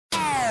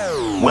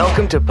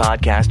Welcome to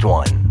Podcast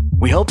One.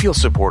 We hope you'll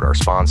support our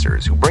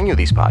sponsors who bring you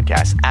these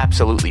podcasts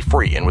absolutely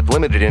free and with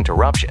limited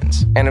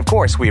interruptions. And of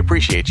course, we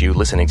appreciate you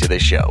listening to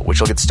this show, which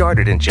will get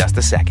started in just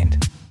a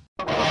second.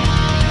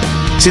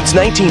 Since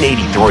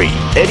 1983,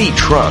 Eddie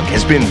Trunk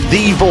has been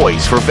the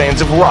voice for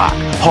fans of rock,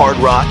 hard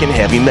rock, and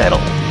heavy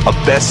metal. A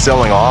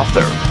best-selling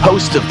author,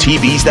 host of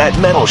TV's That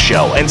Metal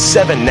Show and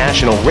 7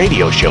 national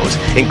radio shows,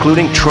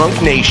 including Trunk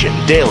Nation,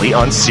 daily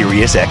on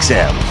Sirius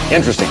XM.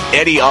 Interesting.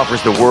 Eddie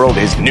offers the world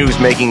his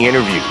news-making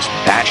interviews,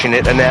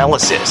 passionate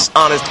analysis,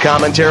 honest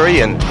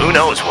commentary, and who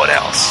knows what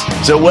else.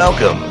 So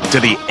welcome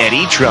to the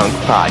Eddie Trunk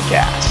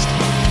Podcast.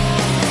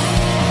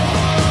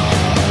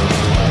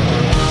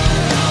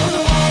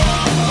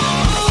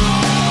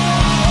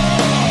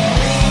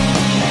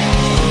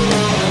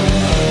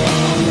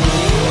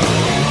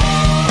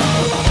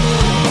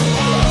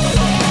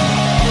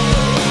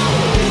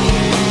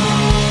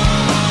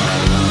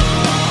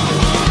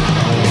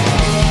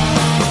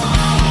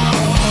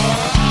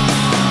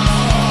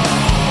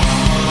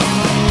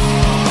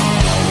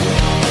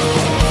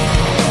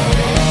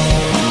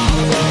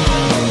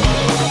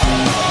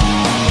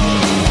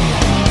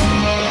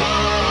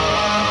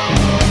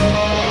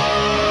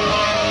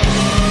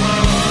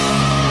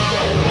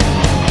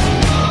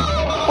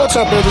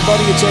 What's up,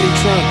 everybody? It's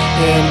Eddie Trunk,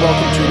 and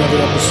welcome to another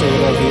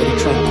episode of the Eddie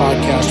Trunk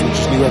Podcast, which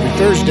is new every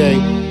Thursday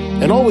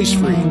and always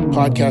free.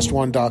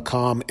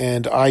 PodcastOne.com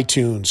and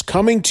iTunes.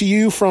 Coming to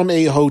you from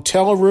a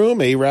hotel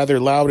room, a rather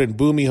loud and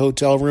boomy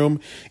hotel room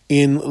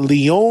in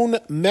Leon,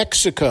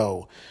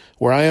 Mexico,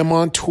 where I am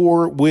on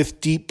tour with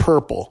Deep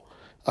Purple.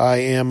 I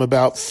am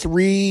about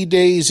 3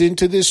 days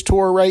into this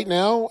tour right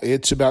now.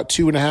 It's about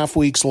 2.5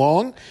 weeks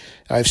long.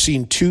 I've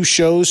seen 2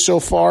 shows so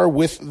far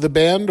with the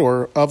band,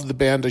 or of the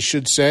band, I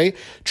should say.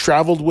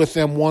 Traveled with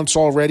them once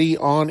already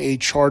on a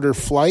charter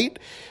flight,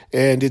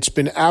 and it's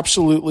been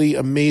absolutely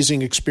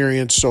amazing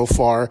experience so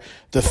far.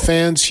 The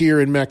fans here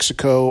in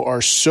Mexico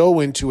are so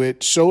into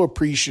it, so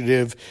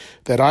appreciative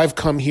that I've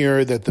come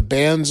here, that the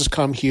band's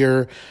come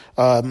here.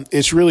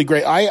 It's really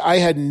great. I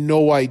had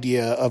no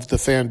idea of the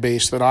fan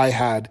base that I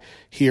had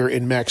here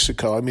in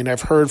Mexico. I mean,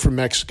 I've heard from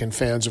Mexican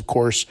fans, of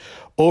course,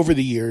 over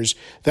the years.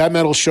 That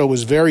metal show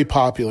was very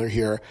popular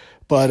here,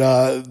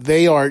 but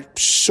they are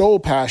so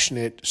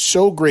passionate,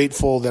 so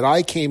grateful that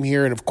I came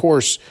here, and of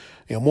course,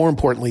 more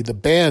importantly, the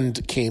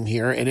band came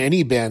here, and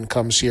any band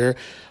comes here.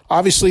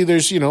 Obviously,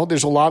 there's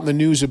a lot in the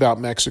news about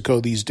Mexico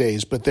these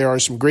days, but there are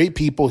some great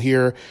people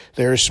here.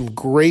 There are some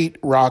great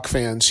rock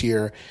fans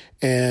here.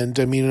 And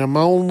I mean, I'm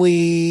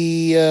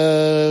only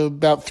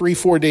about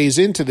 3-4 days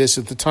into this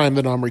at the time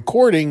that I'm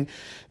recording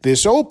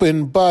this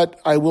open, but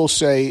I will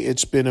say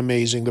it's been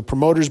amazing. The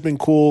promoter's been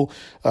cool,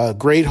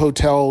 great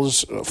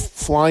hotels,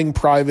 flying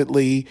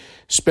privately,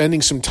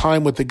 spending some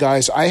time with the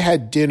guys. I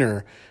had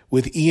dinner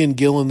with Ian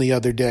Gillan the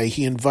other day.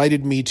 He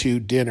invited me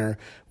to dinner.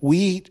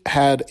 We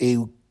had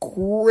a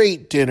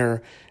great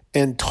dinner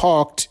and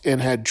talked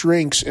and had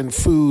drinks and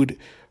food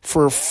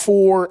for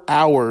 4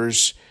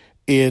 hours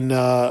in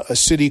a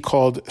city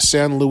called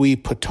San Luis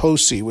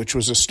Potosi, which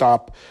was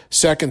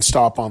second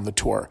stop on the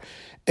tour.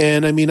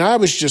 And I mean, I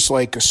was just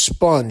like a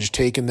sponge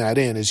taking that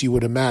in, as you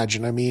would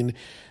imagine. I mean,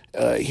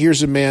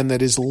 here's a man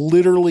that has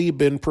literally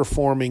been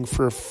performing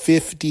for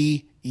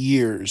 50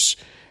 years.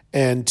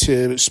 And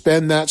to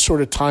spend that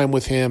sort of time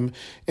with him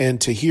and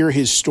to hear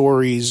his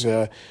stories,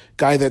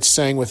 guy that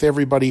sang with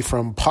everybody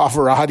from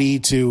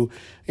Pavarotti to,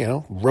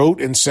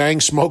 wrote and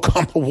sang Smoke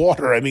on the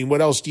Water. I mean,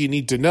 what else do you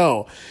need to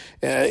know?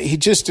 He's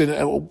just an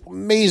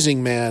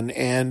amazing man,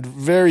 and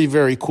very,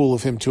 very cool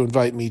of him to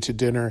invite me to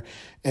dinner.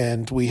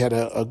 And we had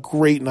a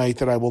great night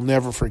that I will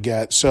never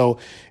forget. So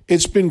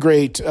it's been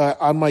great.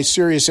 On my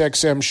Sirius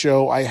XM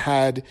show, I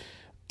had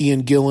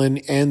Ian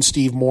Gillan and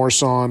Steve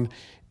Morse on.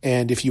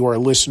 And if you are a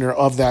listener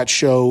of that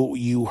show,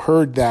 you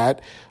heard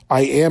that.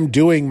 I am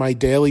doing my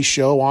daily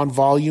show on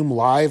volume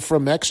live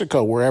from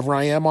Mexico, wherever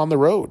I am on the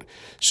road.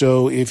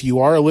 So if you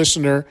are a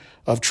listener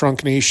of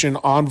Trunk Nation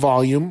on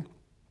volume,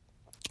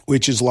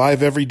 which is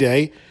live every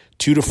day,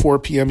 2 to 4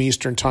 p.m.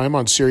 Eastern Time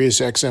on Sirius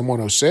XM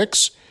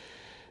 106,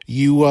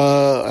 you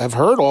have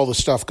heard all the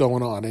stuff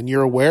going on, and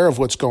you're aware of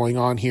what's going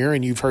on here,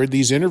 and you've heard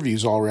these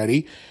interviews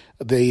already.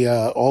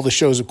 All the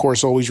shows, of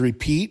course, always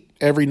repeat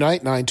every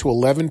night, 9 to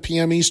 11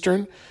 p.m.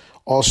 Eastern,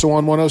 also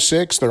on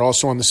 106. They're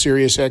also on the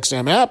Sirius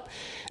XM app.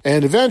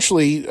 And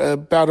eventually,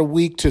 about a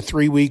week to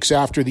 3 weeks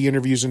after the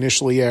interviews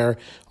initially air,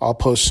 I'll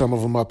post some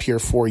of them up here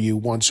for you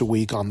once a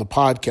week on the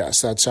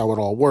podcast. That's how it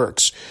all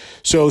works.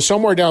 So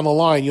somewhere down the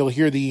line, you'll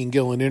hear the Ian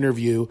Gillan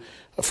interview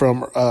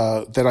from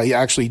that I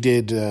actually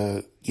did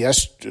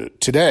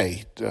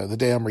today, the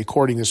day I'm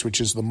recording this,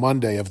 which is the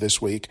Monday of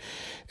this week.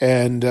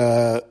 And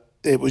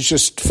it was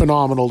just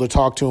phenomenal to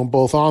talk to him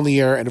both on the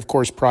air and, of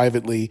course,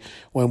 privately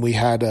when we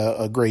had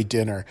a great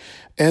dinner.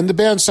 And the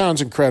band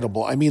sounds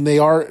incredible. I mean, they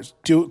are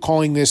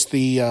calling this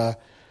the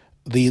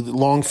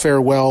long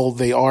farewell.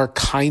 They are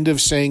kind of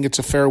saying it's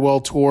a farewell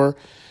tour,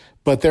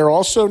 but they're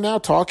also now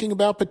talking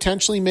about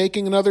potentially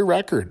making another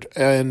record.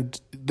 And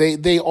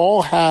they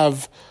all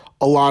have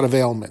a lot of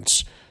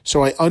ailments.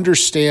 So I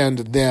understand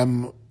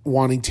them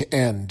wanting to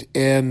end.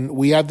 And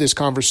we had this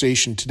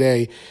conversation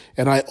today,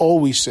 and I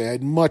always say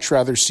I'd much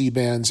rather see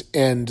bands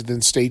end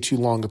than stay too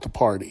long at the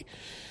party.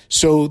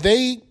 So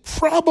they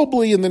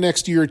probably in the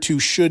next year or two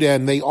should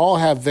end. They all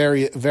have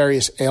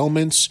various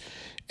ailments,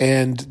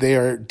 and they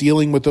are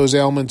dealing with those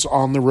ailments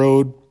on the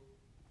road.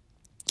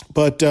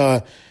 But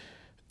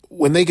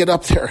when they get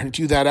up there and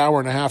do that hour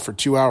and a half or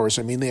 2 hours,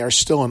 I mean, they are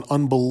still an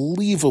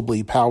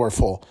unbelievably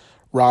powerful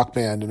rock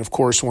band, and of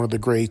course, one of the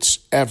greats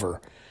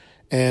ever.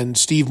 And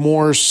Steve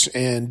Morse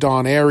and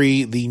Don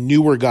Airey, the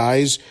newer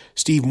guys.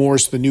 Steve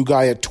Morse, the new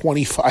guy at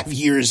 25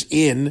 years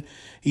in.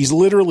 He's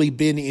literally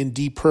been in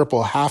Deep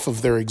Purple half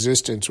of their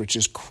existence, which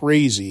is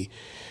crazy.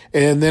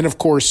 And then, of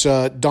course,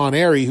 Don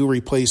Airey, who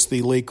replaced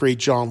the late, great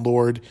John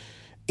Lord.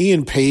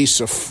 Ian Pace,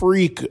 a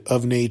freak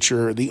of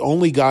nature, the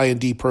only guy in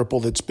Deep Purple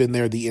that's been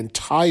there the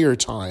entire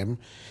time.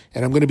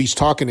 And I'm going to be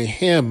talking to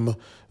him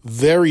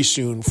very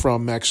soon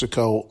from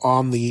Mexico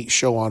on the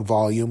show on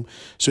Volume.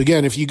 So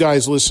again, if you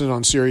guys listen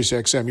on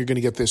SiriusXM, you're going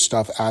to get this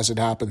stuff as it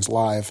happens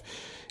live.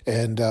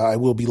 And I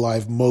will be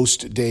live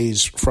most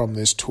days from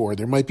this tour.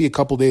 There might be a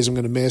couple days I'm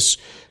going to miss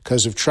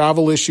because of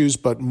travel issues,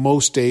 but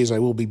most days I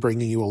will be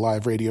bringing you a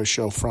live radio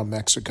show from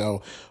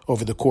Mexico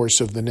over the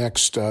course of the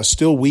next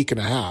still week and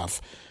a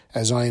half,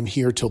 as I am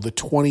here till the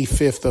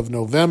 25th of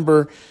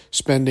November,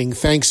 spending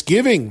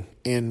Thanksgiving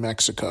in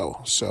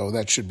Mexico. So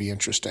that should be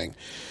interesting.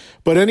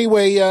 But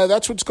anyway,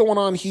 that's what's going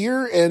on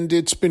here, and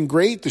it's been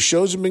great. The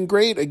shows have been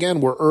great. Again,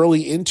 we're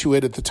early into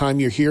it at the time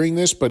you're hearing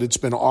this, but it's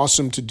been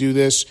awesome to do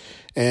this,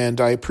 and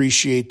I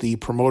appreciate the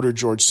promoter,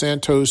 George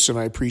Santos, and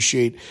I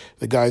appreciate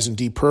the guys in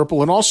Deep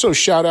Purple, and also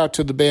shout out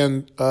to the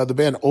band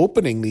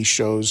opening these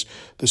shows,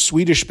 the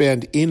Swedish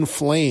band In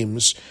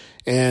Flames.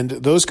 And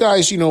those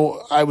guys, you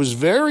know, I was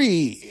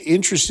very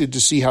interested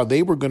to see how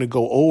they were going to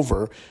go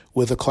over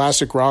with a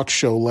classic rock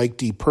show like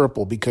Deep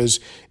Purple, because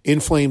In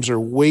Flames are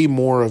way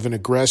more of an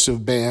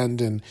aggressive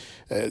band, and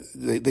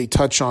they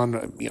touch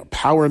on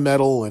power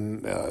metal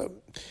and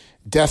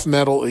death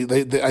metal.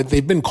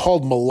 They've been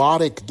called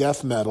melodic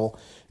death metal,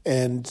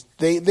 and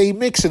they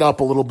mix it up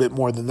a little bit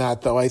more than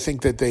that, though. I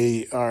think that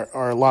they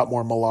are a lot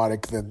more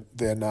melodic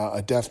than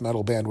a death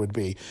metal band would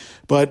be.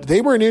 But they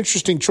were an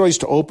interesting choice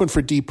to open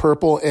for Deep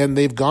Purple, and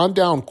they've gone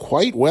down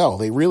quite well.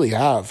 They really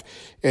have.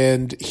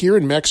 And here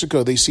in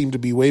Mexico, they seem to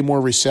be way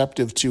more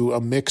receptive to a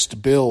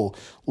mixed bill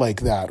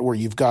like that, where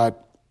you've got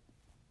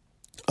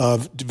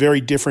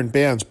very different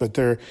bands, but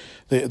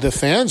the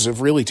fans have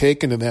really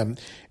taken to them.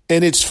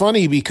 And it's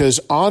funny because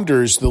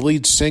Anders, the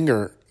lead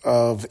singer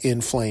of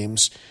In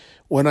Flames,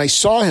 when I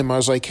saw him, I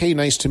was like, hey,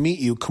 nice to meet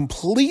you,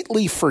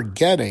 completely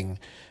forgetting,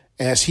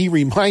 as he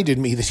reminded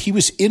me, that he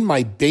was in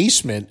my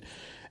basement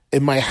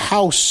in my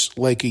house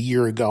like a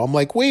year ago. I'm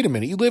like, wait a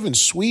minute, you live in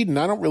Sweden.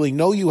 I don't really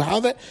know you. How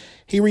that?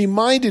 He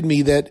reminded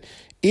me that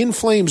In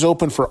Flames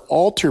opened for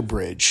Alter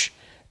Bridge,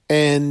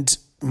 and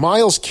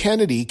Miles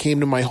Kennedy came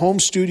to my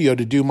home studio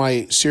to do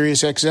my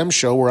SiriusXM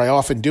show, where I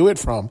often do it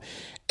from,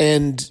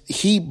 and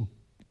he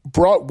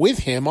brought with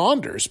him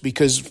Anders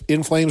because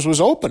In Flames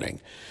was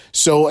opening.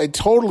 So it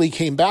totally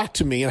came back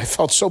to me, and I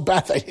felt so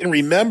bad that I didn't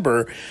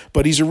remember.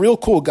 But he's a real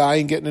cool guy,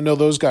 and getting to know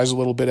those guys a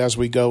little bit as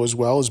we go as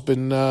well has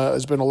been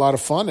a lot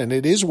of fun, and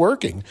it is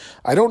working.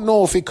 I don't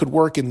know if it could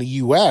work in the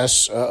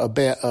U.S., a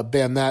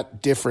band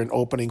that different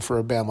opening for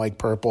a band like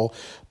Purple,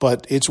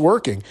 but it's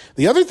working.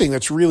 The other thing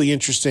that's really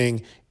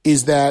interesting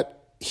is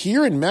that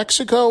here in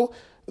Mexico,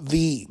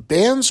 the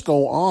bands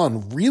go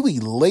on really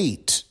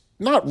late.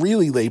 Not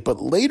really late,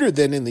 but later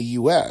than in the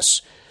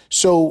U.S.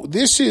 So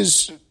this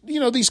is,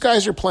 these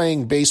guys are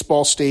playing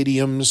baseball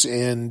stadiums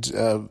and,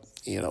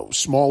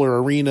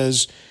 smaller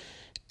arenas.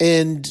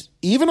 And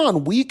even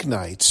on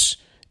weeknights,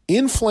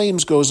 In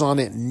Flames goes on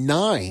at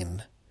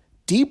 9.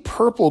 Deep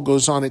Purple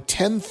goes on at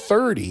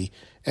 10:30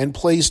 and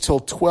plays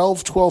till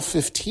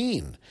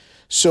 12:15.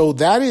 So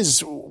that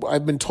is,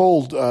 I've been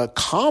told,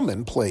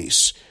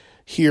 commonplace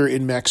here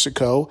in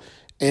Mexico.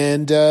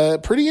 And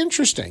pretty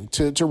interesting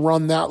to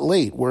run that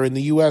late, where in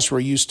the U.S.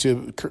 we're used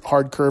to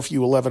hard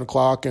curfew, 11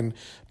 o'clock, and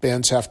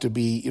bands have to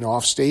be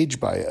off stage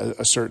by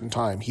a certain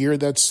time. Here,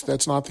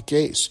 that's not the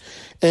case.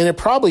 And it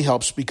probably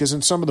helps because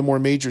in some of the more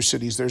major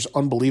cities, there's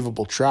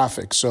unbelievable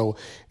traffic. So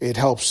it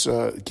helps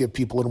give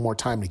people a little more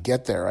time to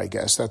get there, I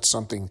guess. That's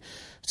something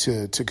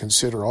to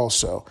consider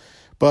also.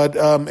 But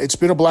it's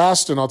been a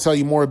blast, and I'll tell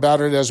you more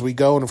about it as we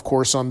go. And, of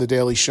course, on the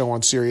Daily Show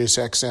on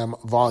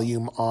SiriusXM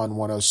Volume on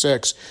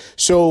 106.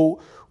 So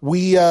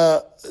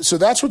so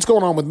that's what's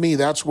going on with me.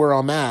 That's where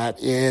I'm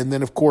at. And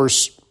then, of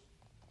course,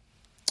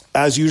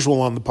 as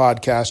usual on the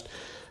podcast,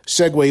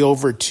 segue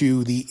over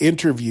to the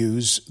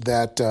interviews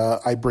that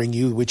I bring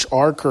you, which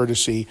are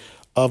courtesy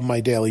of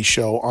my Daily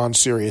Show on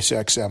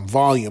SiriusXM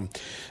Volume.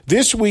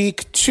 This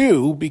week,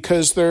 too,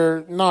 because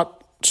they're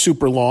not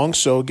super long,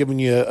 so giving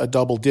you a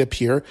double dip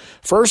here.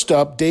 First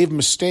up, Dave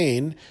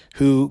Mustaine,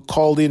 who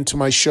called into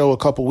my show a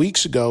couple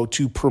weeks ago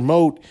to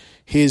promote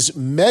his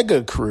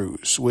Mega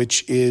Cruise,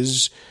 which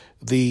is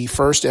the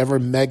first ever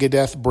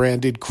Megadeth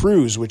branded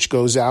cruise, which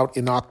goes out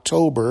in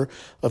October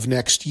of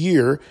next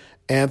year.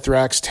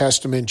 Anthrax,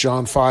 Testament,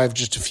 John 5,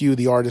 just a few of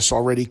the artists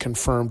already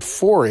confirmed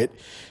for it,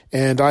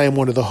 and I am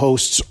one of the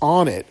hosts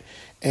on it.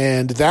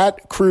 And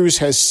that cruise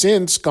has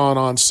since gone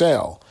on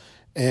sale,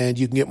 and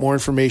you can get more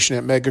information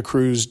at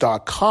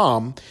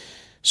megacruise.com.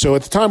 So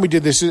at the time we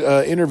did this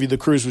interview, the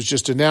cruise was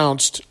just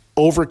announced.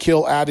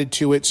 Overkill added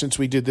to it since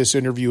we did this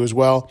interview as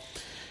well.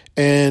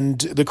 And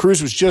the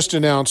cruise was just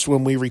announced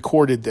when we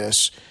recorded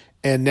this.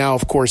 And now,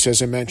 of course,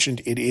 as I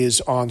mentioned, it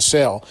is on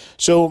sale.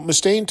 So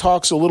Mustaine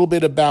talks a little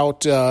bit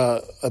about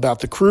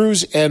the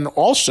cruise, and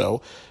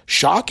also,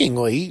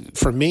 shockingly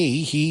for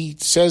me, he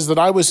says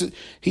that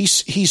he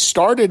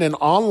started an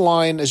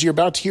online, as you're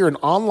about to hear, an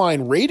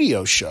online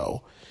radio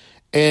show,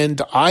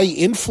 and I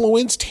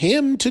influenced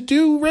him to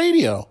do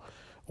radio.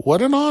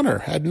 What an honor.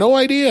 Had no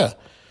idea.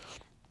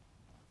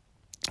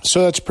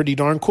 So that's pretty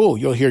darn cool.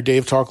 You'll hear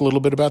Dave talk a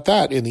little bit about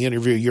that in the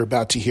interview you're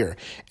about to hear.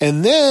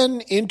 And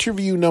then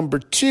interview number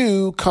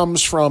 2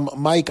 comes from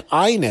Mike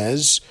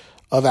Inez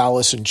of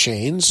Alice in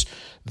Chains.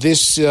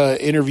 This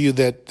interview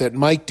that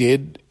Mike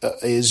did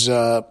is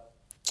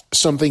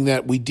something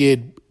that we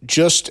did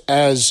just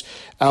as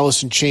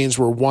Alice in Chains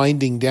were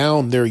winding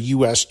down their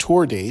U.S.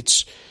 tour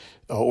dates,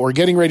 or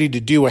getting ready to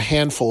do a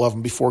handful of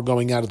them before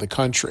going out of the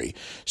country.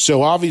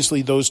 So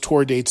obviously those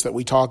tour dates that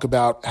we talk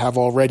about have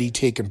already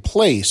taken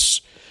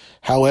place.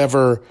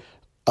 However,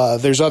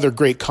 there's other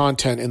great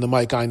content in the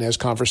Mike Inez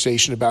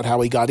conversation about how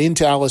he got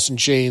into Alice in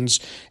Chains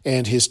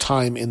and his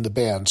time in the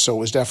band. So it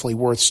was definitely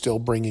worth still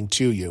bringing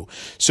to you.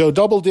 So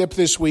double dip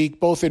this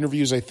week. Both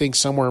interviews, I think,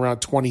 somewhere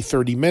around 20,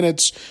 30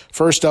 minutes.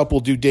 First up,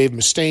 we'll do Dave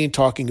Mustaine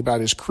talking about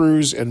his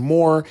cruise and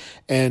more.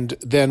 And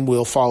then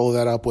we'll follow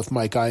that up with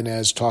Mike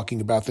Inez talking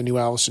about the new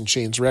Alice in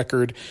Chains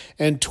record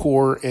and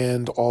tour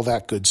and all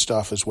that good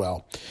stuff as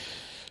well.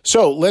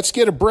 So let's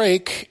get a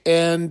break,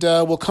 and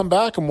we'll come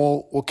back and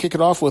we'll kick it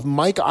off with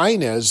Mike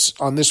Inez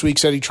on this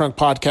week's Eddie Trunk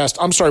podcast.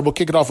 I'm sorry, we'll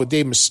kick it off with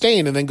Dave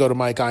Mustaine and then go to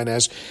Mike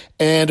Inez.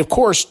 And of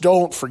course,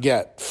 don't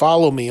forget,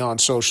 follow me on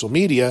social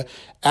media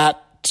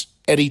at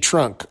Eddie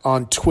Trunk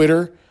on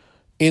Twitter,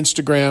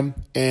 Instagram,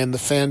 and the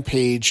fan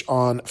page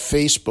on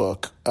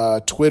Facebook.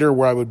 Twitter,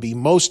 where I would be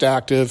most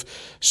active,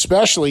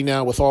 especially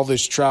now with all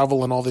this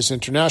travel and all this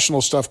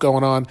international stuff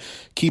going on.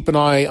 Keep an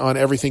eye on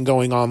everything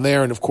going on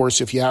there. And of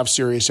course, if you have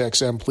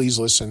SiriusXM, please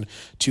listen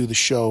to the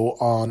show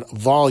on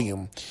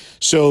volume.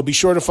 So be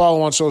sure to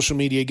follow on social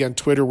media. Again,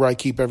 Twitter, where I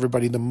keep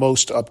everybody the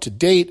most up to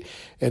date.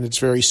 And it's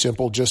very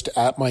simple, just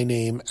at my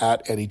name,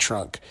 at Eddie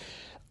Trunk.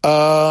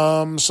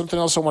 Something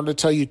else I wanted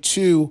to tell you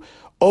too.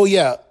 Oh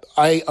yeah,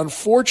 I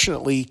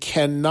unfortunately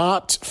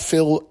cannot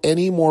fill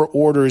any more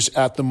orders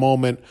at the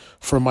moment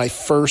for my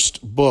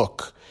first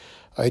book.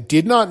 I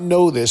did not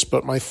know this,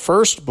 but my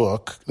first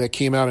book that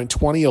came out in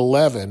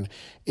 2011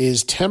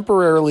 is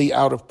temporarily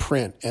out of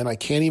print, and I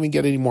can't even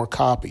get any more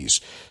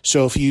copies.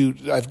 So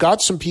I've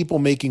got some people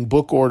making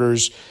book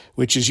orders,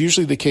 which is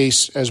usually the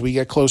case as we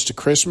get close to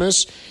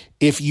Christmas.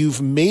 If you've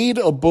made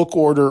a book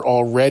order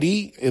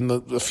already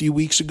a few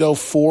weeks ago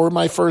for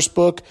my first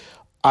book,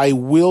 I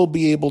will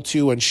be able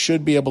to and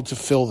should be able to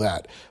fill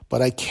that.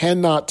 But I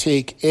cannot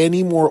take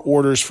any more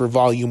orders for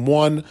Volume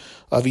 1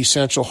 of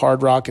Essential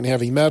Hard Rock and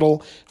Heavy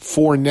Metal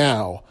for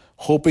now,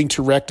 hoping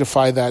to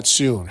rectify that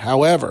soon.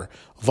 However,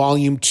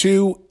 Volume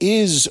 2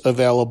 is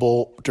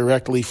available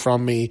directly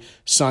from me,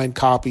 signed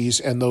copies,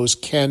 and those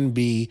can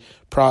be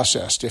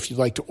processed. If you'd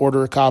like to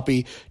order a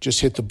copy, just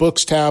hit the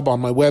Books tab on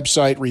my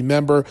website.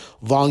 Remember,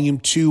 Volume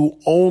 2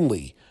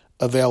 only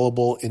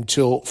available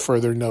until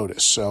further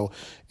notice. So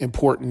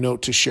important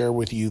note to share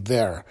with you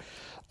there.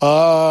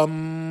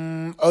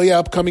 Upcoming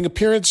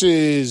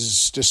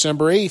appearances.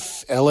 December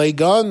 8th, LA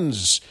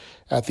Guns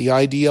at the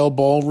IDL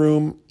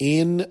Ballroom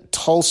in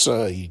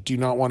Tulsa. You do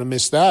not want to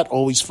miss that.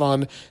 Always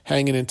fun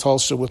hanging in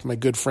Tulsa with my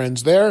good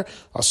friends there.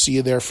 I'll see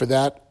you there for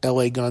that.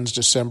 LA Guns,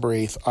 December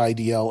 8th,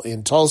 IDL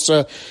in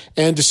Tulsa.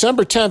 And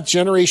December 10th,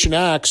 Generation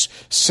Axe,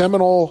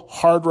 Seminole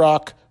Hard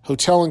Rock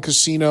Hotel and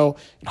Casino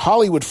in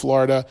Hollywood,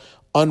 Florida.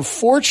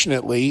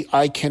 Unfortunately,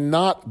 I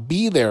cannot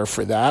be there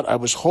for that. I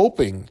was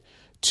hoping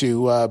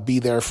to be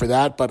there for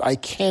that, but I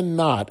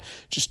cannot.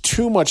 Just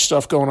too much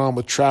stuff going on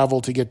with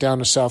travel to get down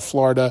to South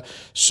Florida,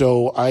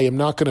 so I am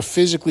not going to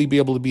physically be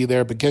able to be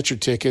there, but get your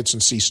tickets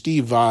and see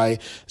Steve Vai,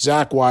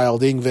 Zach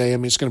Wilde, Yngwie. I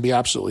mean, it's going to be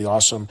absolutely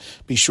awesome.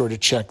 Be sure to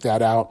check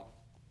that out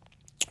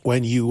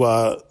when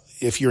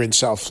if you're in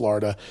South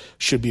Florida.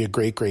 Should be a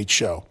great, great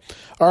show.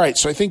 All right,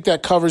 so I think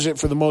that covers it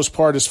for the most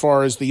part as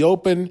far as the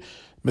Open.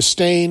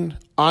 Mustaine,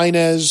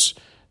 Inez,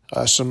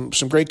 some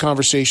great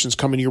conversations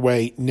coming your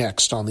way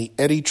next on the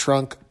Eddie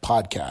Trunk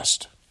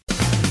Podcast.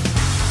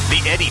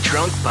 The Eddie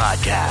Trunk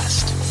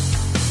Podcast.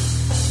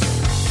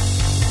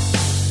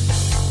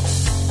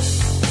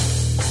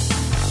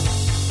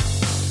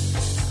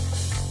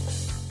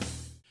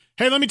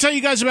 Hey, let me tell you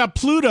guys about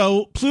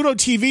Pluto. Pluto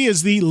TV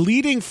is the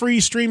leading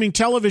free streaming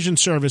television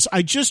service.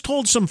 I just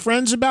told some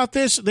friends about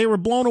this. They were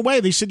blown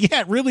away. They said,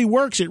 yeah, it really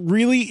works. It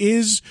really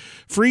is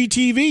free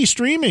TV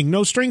streaming,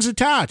 no strings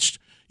attached.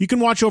 You can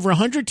watch over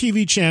 100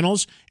 TV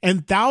channels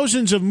and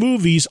thousands of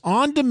movies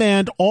on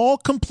demand, all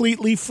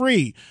completely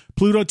free.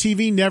 Pluto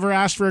TV never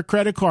asks for a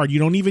credit card. You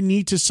don't even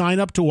need to sign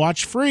up to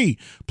watch free.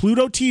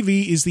 Pluto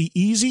TV is the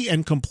easy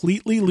and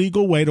completely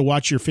legal way to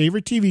watch your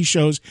favorite TV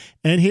shows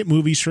and hit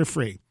movies for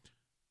free.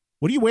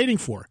 What are you waiting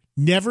for?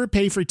 Never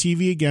pay for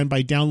TV again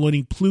by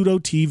downloading Pluto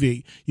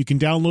TV. You can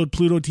download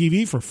Pluto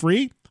TV for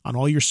free on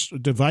all your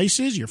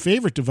devices, your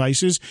favorite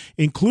devices,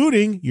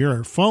 including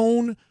your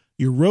phone,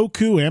 your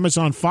Roku,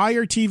 Amazon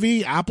Fire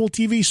TV, Apple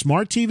TV,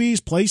 smart TVs,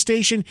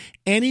 PlayStation,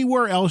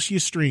 anywhere else you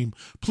stream.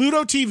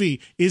 Pluto TV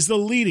is the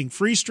leading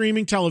free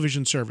streaming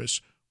television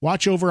service.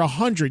 Watch over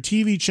 100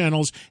 TV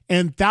channels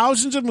and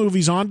thousands of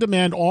movies on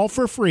demand, all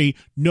for free.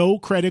 No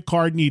credit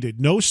card needed.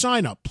 No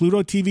sign up.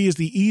 Pluto TV is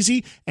the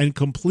easy and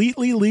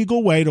completely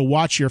legal way to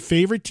watch your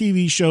favorite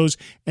TV shows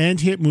and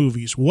hit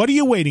movies. What are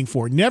you waiting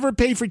for? Never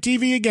pay for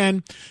TV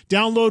again.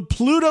 Download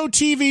Pluto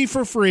TV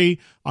for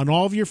free on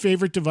all of your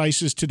favorite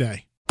devices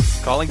today.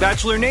 Calling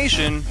Bachelor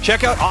Nation,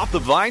 check out Off the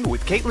Vine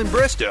with Caitlin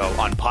Bristow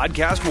on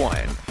Podcast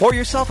One. Pour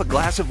yourself a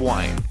glass of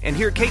wine and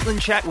hear Caitlin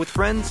chat with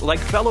friends like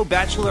fellow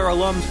Bachelor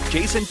alums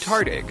Jason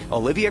Tardik,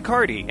 Olivia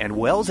Cardi, and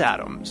Wells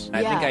Adams.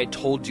 I think I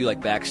told you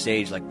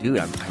backstage, dude,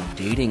 I'm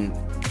dating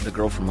the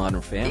girl from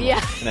Modern Family.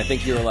 Yeah. And I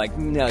think you were like,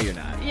 no, you're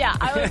not. Yeah,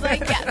 I was like,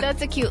 yeah,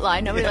 that's a cute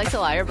line. Nobody likes a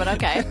liar, but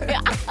okay.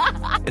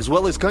 Yeah. As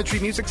well as country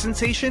music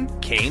sensation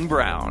Kane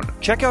Brown.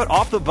 Check out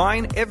Off the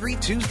Vine every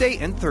Tuesday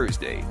and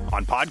Thursday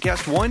on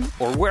Podcast One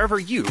or wherever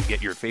you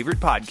get your favorite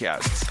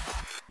podcasts.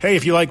 Hey,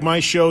 if you like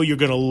my show, you're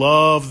going to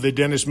love the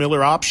Dennis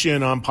Miller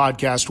option on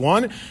Podcast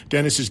One.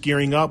 Dennis is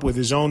gearing up with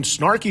his own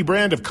snarky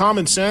brand of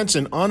common sense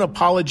and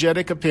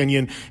unapologetic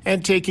opinion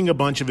and taking a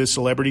bunch of his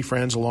celebrity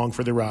friends along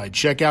for the ride.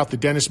 Check out the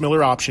Dennis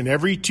Miller option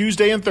every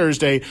Tuesday and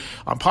Thursday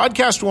on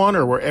Podcast One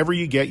or wherever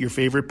you get your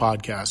favorite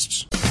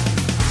podcasts.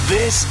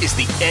 This is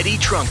the Eddie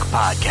Trunk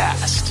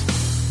Podcast.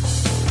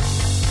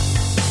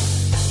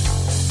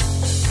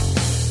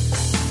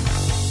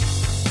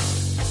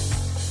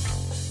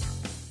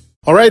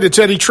 All right, it's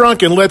Eddie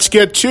Trunk, and let's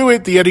get to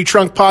it. The Eddie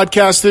Trunk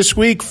Podcast this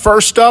week.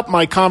 First up,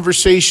 my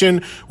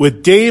conversation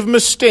with Dave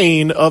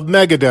Mustaine of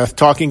Megadeth,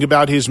 talking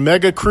about his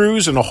mega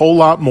cruise and a whole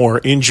lot more.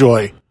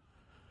 Enjoy.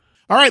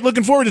 All right,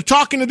 looking forward to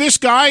talking to this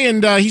guy,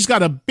 and he's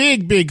got a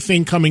big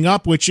thing coming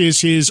up, which is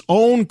his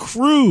own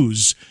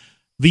cruise,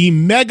 the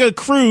Mega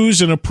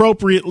Cruise, and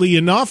appropriately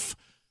enough,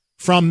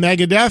 from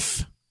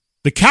Megadeth,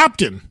 the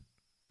captain.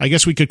 I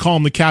guess we could call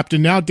him the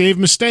captain now, Dave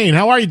Mustaine.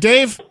 How are you,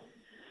 Dave?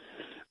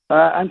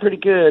 I'm pretty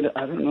good.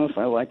 I don't know if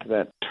I like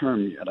that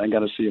term yet. I got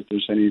to see if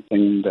there's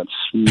anything that's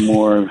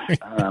more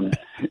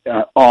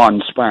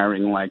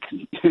awe-inspiring, like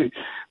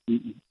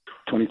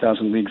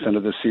 20,000 Leagues Under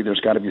the Sea.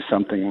 There's got to be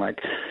something like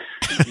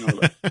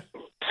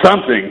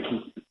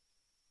something.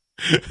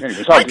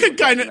 Anyways,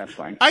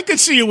 I could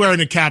see you wearing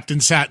a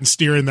captain's hat and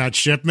steering that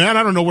ship, man.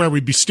 I don't know where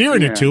we'd be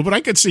steering it to, but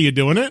I could see you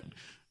doing it.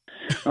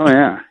 Oh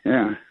yeah.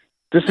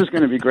 This is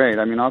going to be great.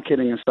 I mean, all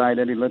kidding aside,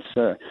 Eddie, let's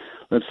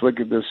look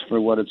at this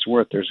for what it's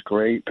worth. There's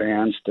great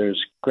bands.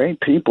 There's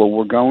great people.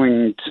 We're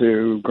going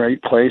to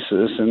great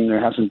places, and there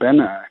hasn't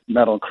been a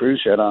metal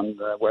cruise yet on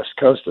the West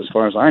Coast as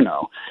far as I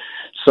know.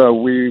 So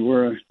we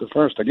were the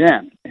first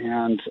again,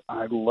 and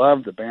I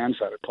love the bands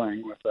that are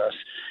playing with us.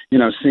 You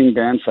know, seeing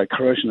bands like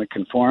Corrosion of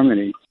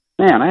Conformity.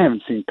 Man, I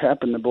haven't seen Pep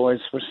and the Boys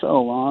for so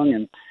long,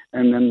 and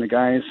then the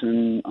guys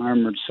in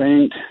Armored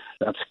Saint.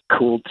 That's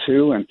cool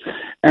too,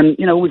 and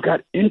you know, we've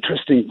got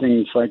interesting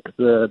things like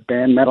the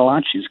band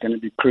Metalachi is going to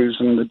be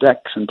cruising the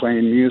decks and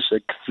playing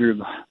music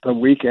through the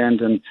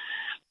weekend and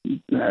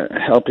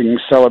helping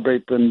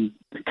celebrate the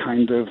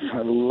kind of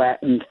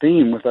Latin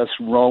theme with us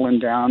rolling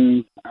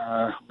down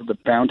the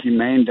Bounty,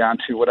 Maine down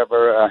to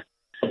whatever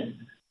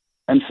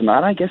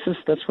Ensenada. I guess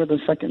that's where the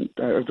second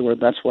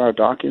that's where our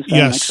dock is. Down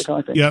in Mexico,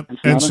 I think. Yep,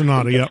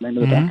 Ensenada. Yep. The name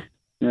of the dock.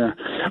 Yeah,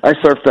 I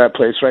surfed that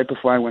place right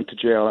before I went to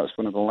jail. That was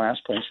one of the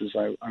last places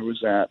I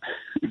was at.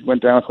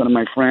 Went down with one of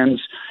my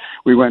friends.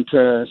 We went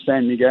to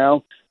San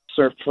Miguel,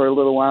 surfed for a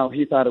little while.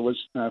 He thought it was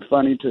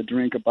funny to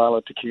drink a bottle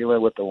of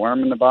tequila with the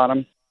worm in the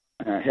bottom.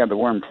 He had the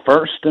worm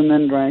first and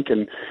then drank,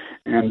 and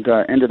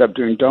ended up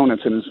doing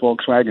donuts in his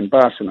Volkswagen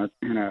bus in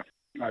a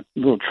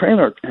little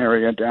trailer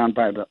area down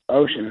by the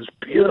ocean. It was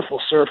a beautiful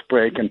surf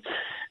break, and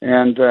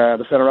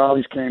the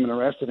federales came and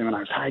arrested him, and I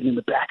was hiding in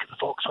the back of the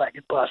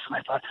Volkswagen bus, and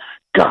I thought,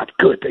 God,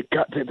 good,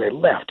 they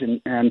left,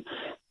 and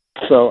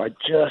so I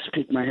just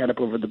peeked my head up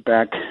over the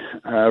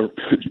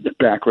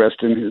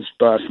backrest in his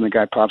bus, and the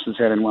guy pops his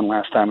head in one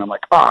last time. I'm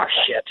like, oh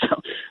shit!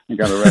 So I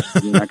got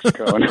arrested in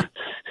Mexico, and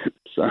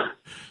so.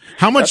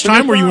 How much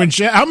time were you in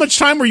jail? How much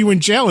time were you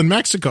in jail in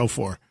Mexico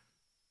for?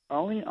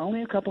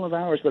 Only a couple of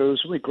hours, but it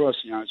was really gross.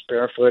 You know, I was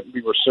barefoot.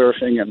 We were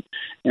surfing,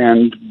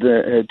 and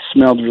it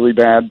smelled really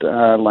bad,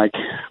 like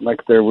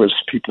there was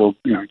people,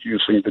 you know,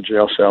 using the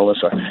jail cell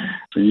as a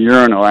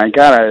urinal. I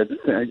gotta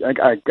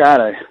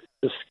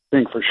this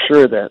thing for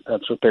sure that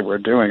that's what they were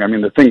doing. I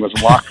mean, the thing was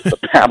locked with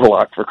a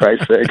padlock, for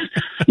Christ's sakes.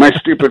 My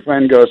stupid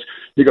friend goes,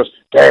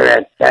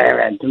 David.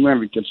 And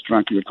whenever he gets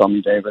drunk, he would call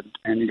me David.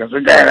 And he goes,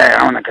 David,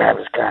 I want to grab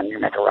his gun. You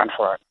make a run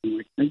for it. I'm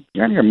like,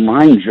 you're out of your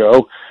mind,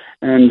 Joe.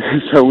 And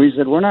so we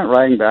said, we're not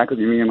riding back with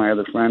you, me and my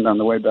other friend, on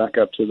the way back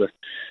up to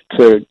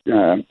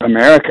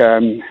America.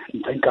 And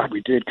thank God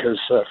we did, because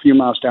a few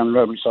miles down the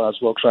road, we saw his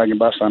Volkswagen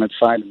bus on its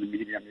side in the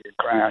median. It had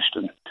crashed.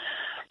 And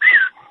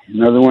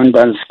another one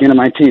by the skin of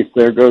my teeth.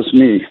 There goes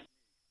me.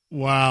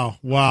 Wow.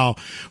 Well,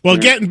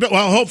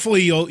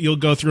 hopefully you'll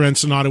go through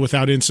Ensenada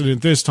without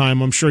incident this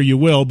time. I'm sure you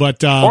will,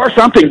 but or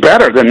something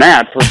better than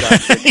that, for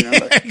God's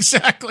sake.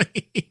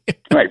 Exactly.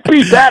 Right,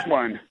 beat that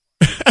one.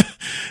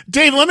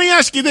 Dave, let me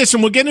ask you this,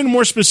 and we'll get into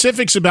more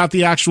specifics about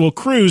the actual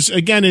cruise.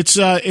 Again, it's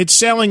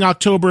sailing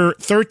October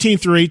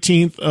 13th through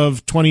 18th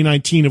of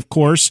 2019, of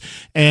course,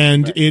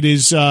 and right.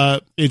 It's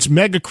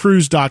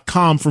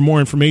megacruise.com for more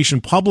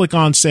information. Public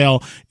on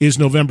sale is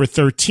November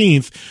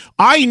 13th.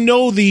 I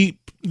know the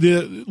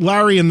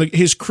Larry and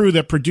his crew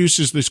that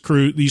produces these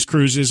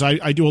cruises.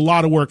 I do a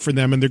lot of work for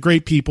them, and they're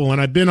great people. And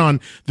I've been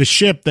on the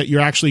ship that you're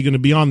actually going to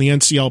be on, the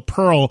NCL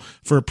Pearl,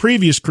 for a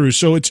previous cruise.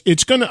 So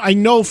it's going to, I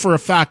know for a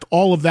fact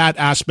all of that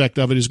aspect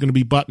of it is going to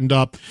be buttoned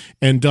up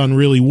and done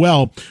really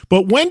well.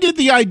 But when did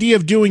the idea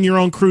of doing your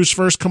own cruise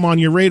first come on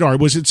your radar?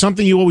 Was it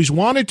something you always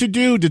wanted to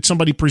do? Did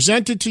somebody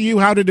present it to you?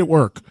 How did it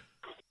work?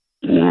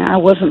 I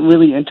wasn't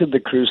really into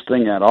the cruise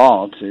thing at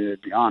all, to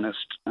be honest,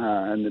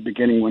 in the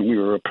beginning when we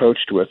were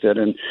approached with it.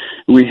 And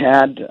we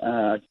had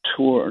a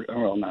tour,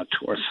 well, not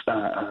tours,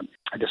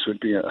 I guess it would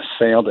be a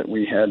sale that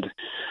we had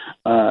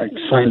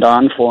signed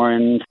on for,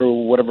 and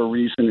for whatever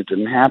reason it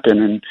didn't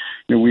happen. And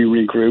we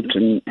regrouped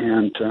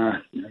and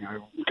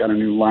got a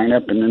new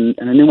lineup and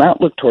a new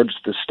outlook towards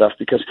this stuff,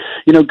 because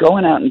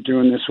going out and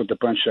doing this with a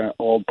bunch of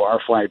old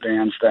barfly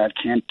bands that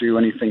can't do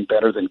anything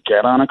better than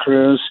get on a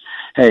cruise.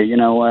 Hey, you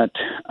know what?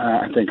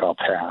 I think I'll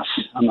pass.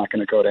 I'm not going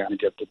to go down and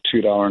get the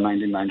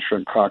 $2.99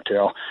 shrimp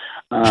cocktail.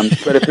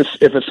 But if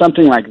it's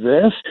something like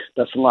this,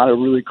 that's a lot of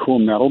really cool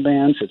metal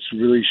bands. It's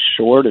really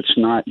short. It's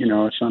not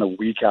a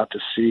week out to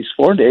sea.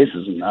 4 days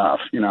is enough,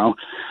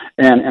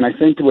 And I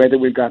think the way that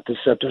we've got this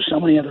set, there's so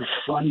many other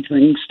fun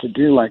things to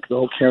do, like the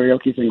whole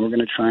karaoke thing we're going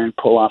to try and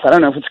pull off. I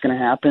don't know if it's going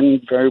to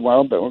happen very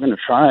well, but we're going to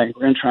try.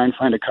 We're going to try and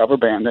find a cover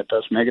band that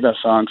does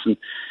Megadeth songs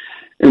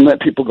and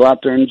let people go out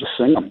there and just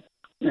sing them.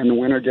 And the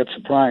winner gets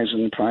a prize,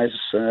 and the prize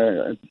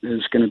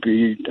is going to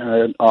be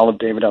all of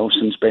David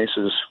Ellison's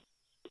basses.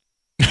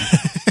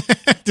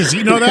 Does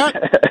he know that?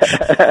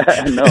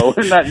 No,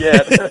 not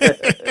yet.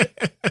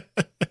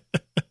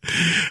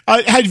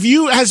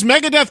 Has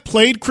Megadeth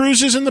played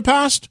cruises in the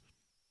past?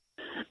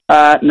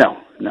 No.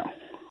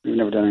 We've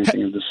never done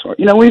anything of this sort.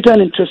 We've done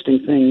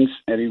interesting things,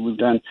 Eddie. We've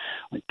done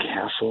like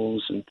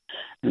castles and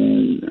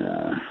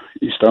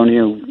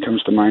Estonia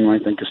comes to mind when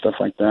I think of stuff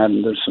like that.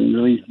 And there's some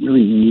really,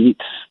 really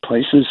neat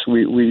places.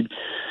 We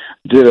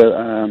did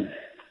a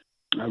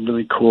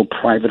really cool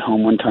private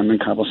home one time in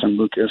Cabo San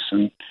Lucas,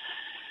 and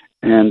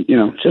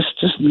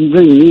just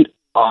really neat,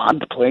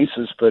 odd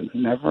places, but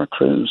never a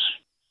cruise.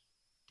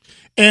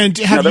 And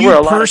have there were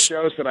a lot of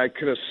shows that I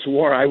could have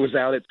swore I was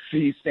out at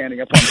sea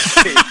standing up on the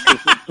stage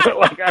because it felt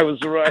like I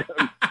was right.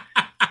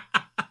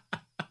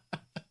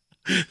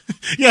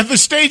 Yeah, the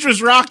stage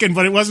was rocking,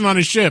 but it wasn't on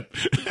a ship.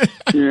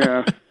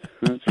 Yeah,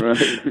 that's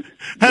right.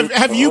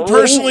 Have you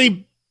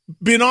personally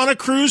been on a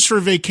cruise for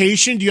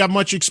vacation? Do you have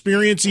much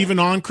experience even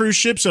on cruise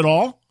ships at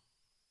all?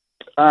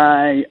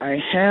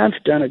 I have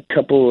done a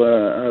couple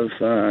of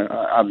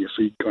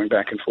obviously going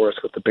back and forth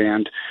with the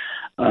band.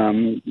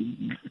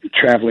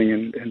 Traveling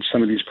in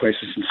some of these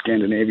places in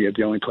Scandinavia,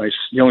 the only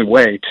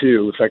way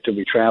to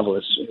effectively travel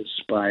is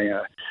by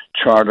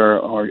charter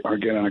or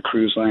get on a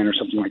cruise line or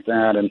something like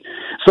that. And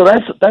so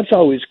that's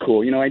always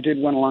cool. I did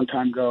one a long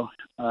time ago.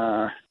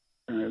 Well,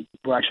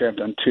 actually, I've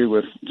done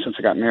two since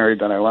I got married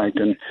that I liked,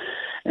 and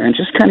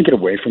just kind of get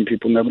away from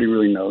people. Nobody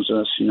really knows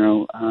us.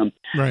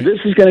 Right. This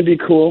is going to be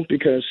cool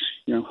because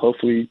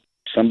hopefully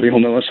somebody will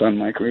know us on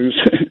my cruise.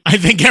 I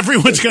think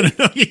everyone's going to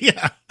know you.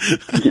 Yeah.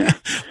 Yeah.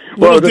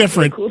 Well,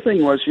 different. The cool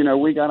thing was,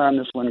 we got on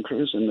this one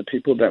cruise, and the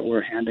people that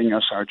were handing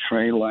us our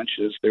tray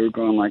lunches, they were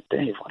going like,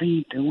 Dave, what are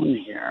you doing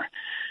here?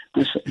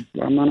 I said,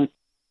 I'm on a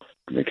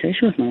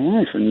vacation with my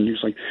wife. And he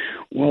was like,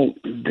 well,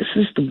 this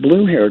is the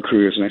Blue Hair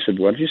Cruise. And I said,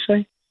 what did you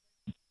say?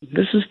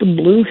 This is the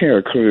Blue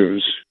Hair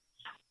Cruise.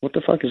 What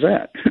the fuck is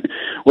that?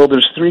 Well,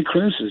 there's 3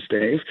 cruises,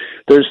 Dave.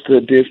 There's the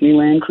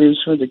Disneyland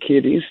cruise for the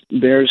kiddies.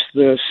 There's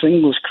the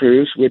singles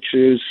cruise, which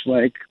is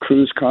like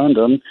cruise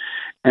condom.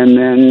 And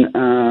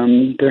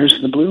then there's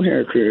the Blue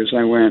Hair cruise.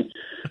 I went,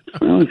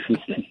 well,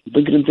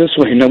 look at it this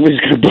way. Nobody's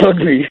going to bug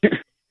me.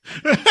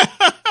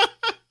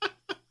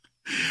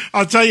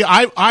 I'll tell you,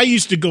 I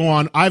used to go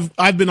on.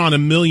 I've been on a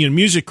million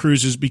music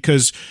cruises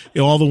because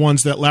all the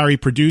ones that Larry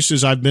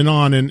produces, I've been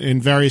on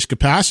in various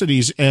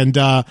capacities, and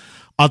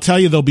I'll tell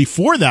you, though,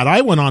 before that,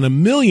 I went on a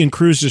million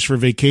cruises for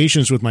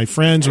vacations with my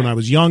friends when I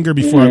was younger,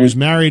 before I was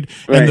married.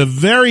 Right. And the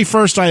very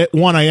first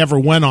one I ever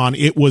went on,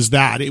 it was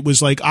that. It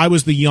was like I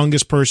was the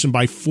youngest person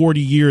by 40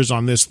 years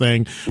on this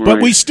thing. Right.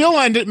 But we still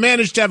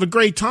managed to have a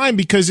great time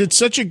because it's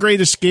such a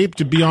great escape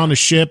to be on a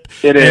ship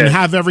and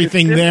have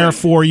everything there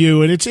for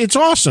you. And it's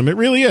awesome. It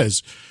really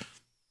is.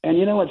 And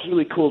you know what's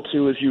really cool,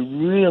 too, is you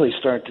really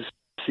start to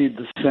see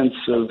the sense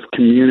of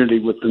community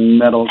with the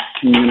metal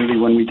community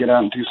when we get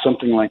out and do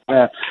something like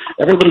that.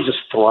 Everybody just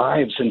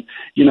thrives, and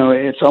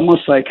it's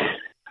almost like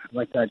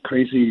that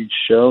crazy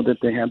show that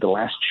they had, The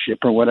Last Ship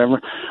or whatever.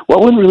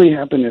 What would really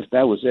happen if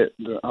that was it?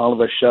 All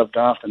of us shoved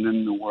off, and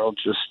then the world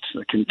just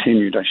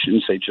continued. I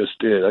shouldn't say just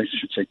did. I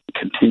should say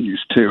continues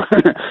too.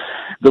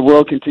 The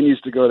world continues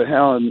to go to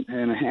hell in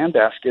a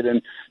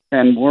handbasket,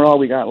 and we're all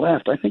we got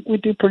left. I think we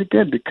do pretty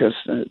good because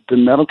the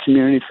metal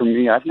community, for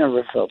me, I've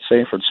never felt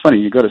safer. It's funny,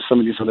 you go to some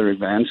of these other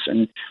events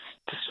and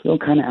just feel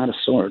kind of out of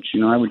sorts.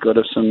 I would go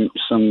to some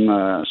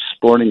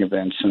sporting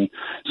events, and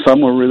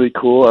some were really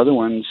cool. Other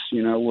ones,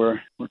 were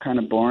kind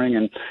of boring.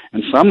 And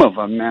some of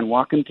them, man,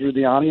 walking through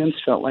the audience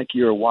felt like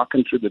you were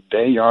walking through the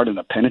day yard in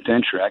a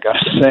penitentiary, I got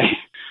to say.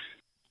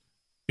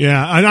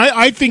 Yeah, and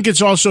I think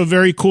it's also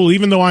very cool,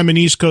 even though I'm an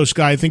East Coast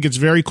guy, I think it's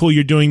very cool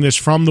you're doing this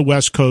from the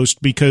West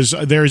Coast because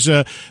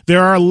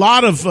there are a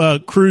lot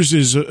of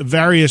cruises,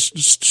 various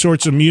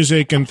sorts of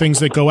music and things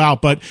that go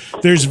out, but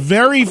there's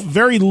very,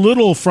 very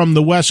little from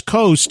the West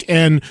Coast.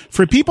 And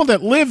for people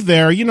that live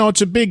there,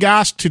 it's a big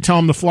ask to tell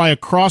them to fly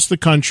across the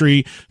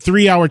country,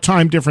 3-hour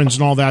time difference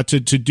and all that to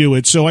do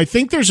it. So I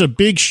think there's a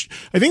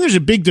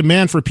big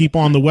demand for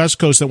people on the West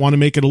Coast that want to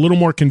make it a little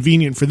more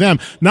convenient for them.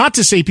 Not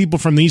to say people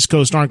from the East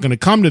Coast aren't going to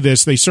come to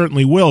this, they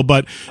certainly will,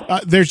 but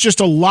there's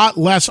just a lot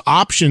less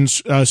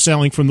options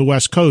sailing from the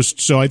West Coast,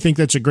 so I think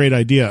that's a great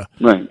idea.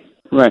 Right.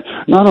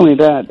 Not only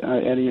that,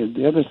 Eddie,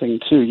 the other thing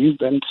too, you've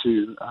been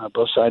to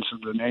both sides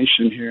of the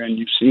nation here, and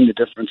you've seen the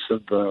difference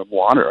of the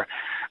water.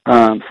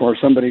 For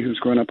somebody who's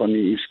grown up on the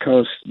East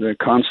Coast, the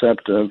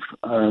concept of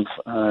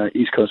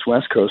East Coast,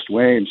 West Coast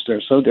waves,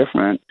 they're so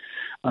different.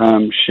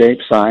 Shape,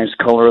 size,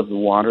 color of the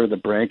water, the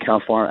break, how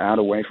far out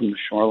away from the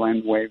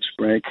shoreline waves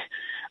break.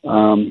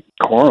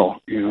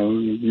 Coral,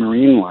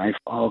 marine life,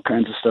 all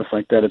kinds of stuff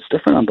like that. It's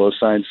different on both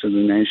sides of the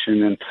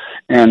nation,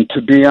 and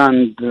to be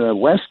on the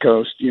West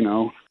Coast,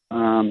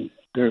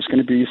 there's going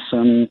to be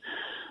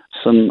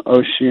some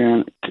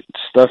oceanic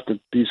stuff that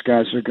these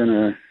guys are going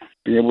to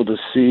be able to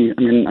see. I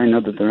mean, I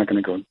know that they're not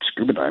going to go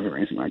scuba diving or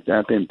anything like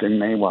that. They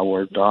may while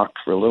we're docked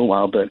for a little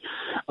while, but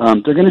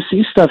they're going to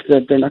see stuff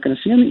that they're not going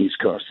to see on the East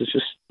Coast. It's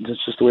just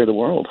the way of the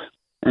world,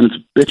 and it's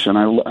bitchin'.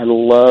 I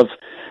love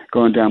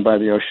going down by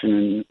the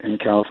ocean in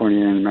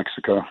California and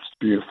Mexico. It's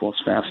beautiful.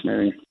 It's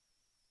fascinating.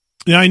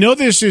 Yeah, I know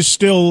this is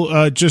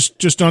still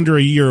just under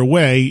a year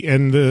away,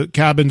 and the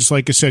cabin's,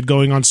 like I said,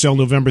 going on sale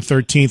November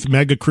 13th,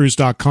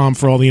 megacruise.com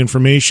for all the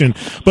information.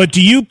 But do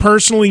you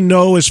personally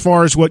know, as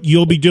far as what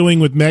you'll be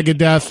doing with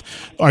Megadeth,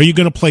 are you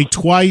going to play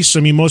twice? I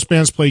mean, most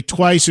bands play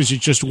twice. Is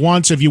it just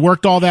once? Have you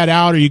worked all that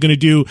out? Are you going to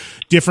do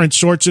different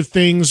sorts of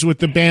things with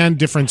the band,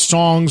 different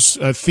songs,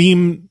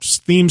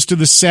 themes to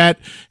the set?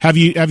 Have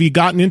you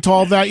gotten into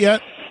all of that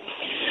yet?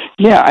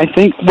 Yeah, I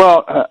think,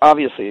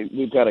 obviously,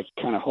 we've got to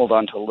kind of hold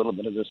on to a little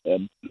bit of this,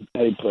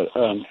 Eddie, but,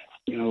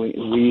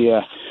 we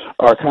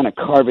are kind of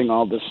carving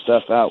all this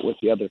stuff out with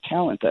the other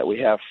talent that we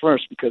have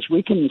first, because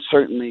we can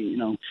certainly,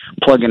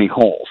 plug any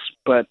holes,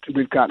 but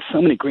we've got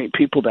so many great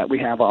people that we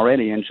have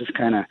already, and just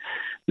kind of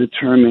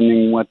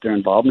determining what their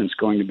involvement is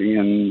going to be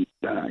and,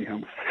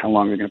 how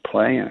long they're going to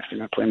play, and if they're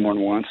going to play more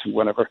than once, and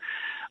whatever.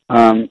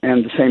 And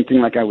the same thing,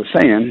 like I was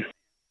saying,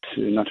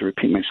 not to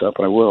repeat myself,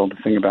 but I will, the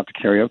thing about the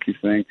karaoke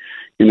thing,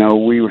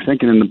 we were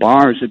thinking in the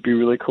bars it'd be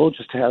really cool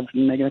just to have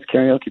Megadeth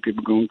karaoke.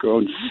 People go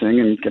and sing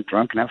and get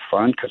drunk and have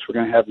fun, because we're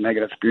going to have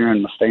Megadeth beer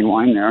and Mustaine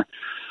wine there.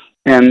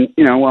 And,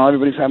 while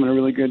everybody's having a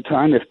really good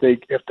time, if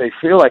they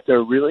feel like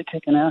they're really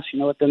kicking ass,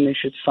 then they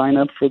should sign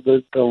up for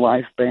the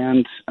live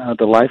band,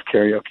 the live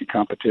karaoke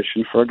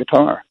competition for a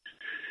guitar.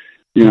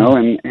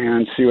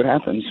 And see what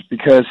happens.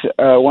 Because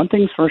one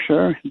thing's for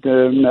sure,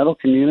 the metal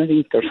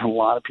community, there's a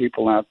lot of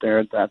people out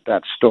there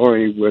that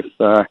story with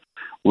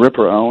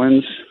Ripper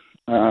Owens,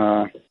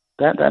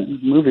 that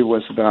movie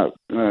was about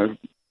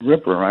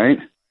Ripper, right?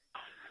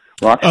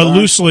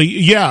 Loosely,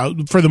 yeah,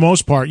 for the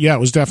most part, yeah, it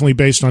was definitely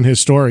based on his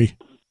story.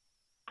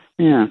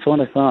 Yeah, that's what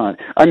I thought.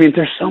 I mean,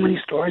 there's so many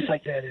stories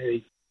like that,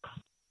 Eddie.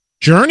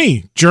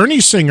 Journey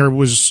singer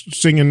was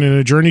singing in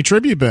a Journey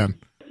tribute band.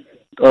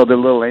 Oh, the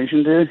little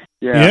Asian dude?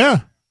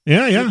 Yeah.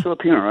 He's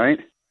Filipino, right?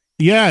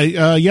 Yeah,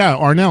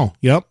 Arnell,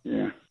 yep.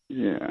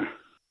 Yeah.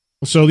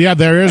 So, yeah,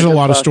 there is a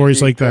lot of stories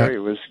Steve like Perry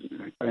that.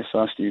 I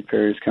saw Steve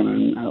Perry's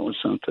coming out with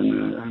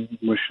something. I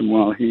wish him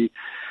well.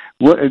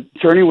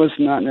 Journey was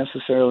not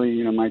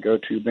necessarily, my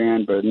go-to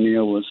band, but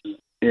Neil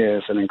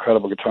is an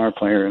incredible guitar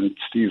player, and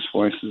Steve's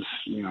voice is,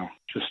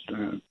 just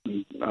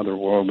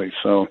otherworldly.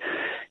 So,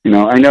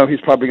 I know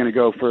he's probably going to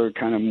go for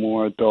kind of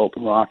more adult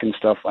rock and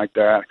stuff like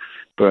that,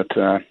 but,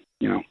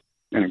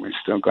 anyway,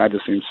 still glad to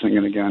see him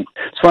singing again.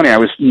 It's funny, I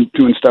was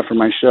doing stuff for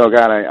my show.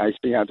 God, I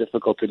see how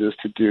difficult it is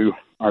to do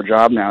our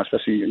job now,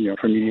 especially,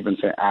 for me to even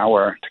say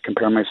hour, to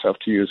compare myself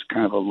to you is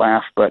kind of a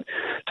laugh, but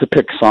to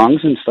pick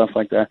songs and stuff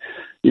like that,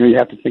 you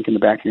have to think in the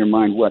back of your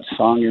mind, what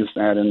song is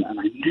that? And I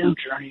knew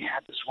Journey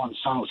had this one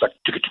song. It was like,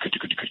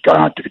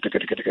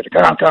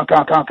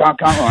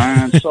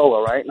 and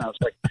solo, right? And I was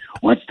like,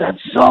 what's that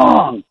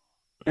song?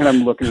 And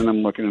I'm looking,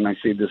 and I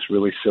see this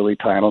really silly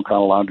title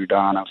called La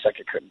Duda, and I was like,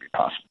 it couldn't be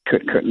possible.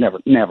 Could never,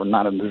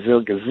 not in the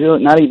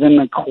gazillion, not even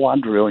a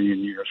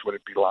quadrillion years would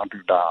it be La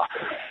Duda.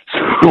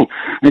 So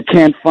I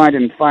can't find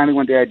it, and finally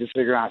one day I just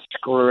figure out,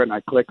 screw it, and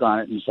I click on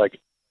it, and it's like,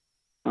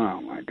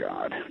 oh my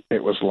God,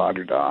 it was La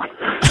Duda.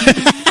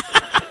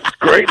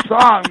 Great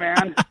song,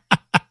 man.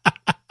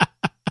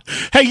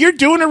 Hey, you're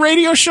doing a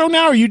radio show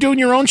now? Are you doing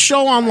your own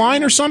show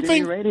online or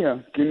something?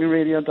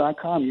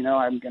 GimmeRadio.com.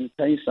 I'm going to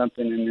tell you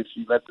something, and if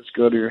you let this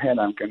go to your head,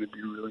 I'm going to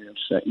be really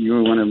upset. You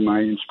were one of my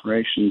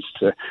inspirations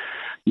to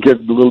get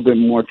a little bit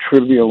more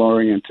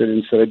trivial-oriented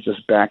instead of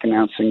just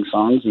back-announcing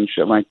songs and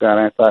shit like that.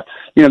 I thought,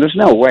 there's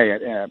no way.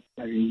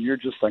 You're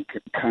just like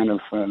kind of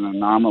an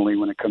anomaly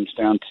when it comes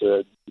down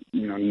to,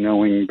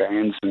 knowing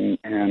bands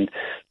and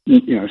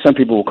some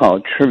people will call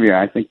it trivia.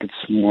 I think it's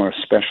more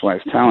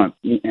specialized talent.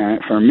 And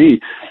for me,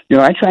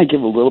 I try to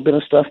give a little bit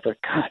of stuff, but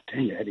God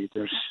dang it, Eddie,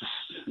 there's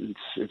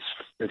just,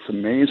 it's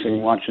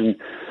amazing watching,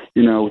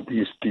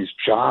 these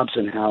jobs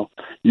and how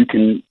you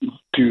can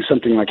do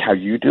something like how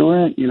you do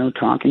it,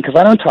 talking, because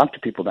I don't talk to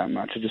people that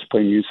much. I just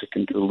play music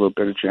and do a little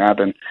bit of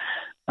jabbing.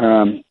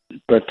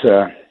 But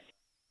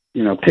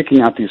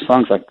picking out these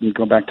songs, like you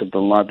go back to the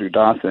La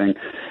Duda thing,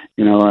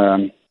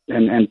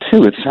 and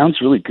two, it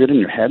sounds really good in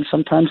your head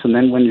sometimes, and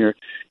then when you're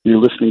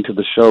listening to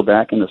the show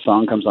back and the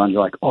song comes on,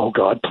 you're like, oh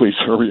God, please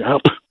hurry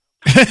up.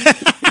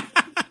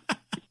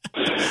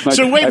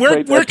 So wait,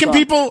 where can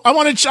people?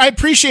 I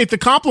appreciate the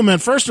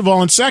compliment, first of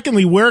all, and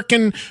secondly, where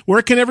can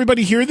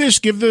everybody hear this?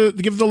 Give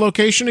the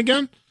location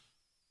again.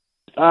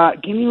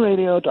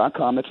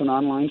 GimmeRadio.com. It's an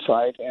online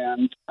site,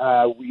 and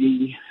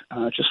we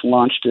just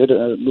launched it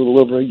a little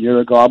over a year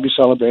ago. I'll be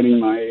celebrating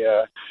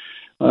my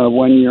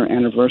 1-year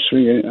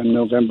anniversary.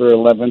 November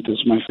 11th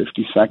is my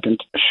 52nd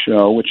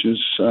show, which is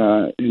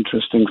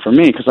interesting for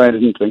me because I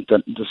didn't think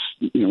that this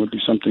would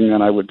be something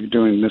that I would be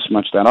doing this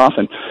much that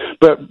often.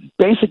 But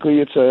basically,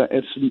 it's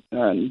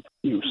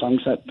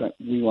songs that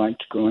we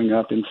liked growing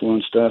up,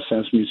 influenced us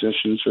as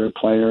musicians or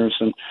players,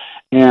 and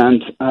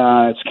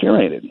it's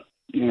curated.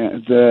 Yeah,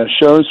 the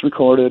show's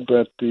recorded,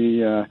 but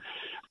the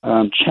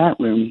chat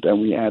room that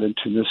we added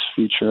to this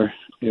feature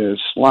is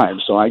live.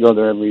 So I go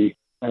there every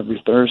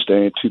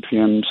Thursday at 2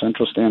 p.m.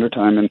 Central Standard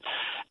Time and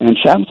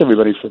chat with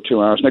everybody for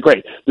 2 hours. Now,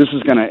 great, this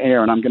is going to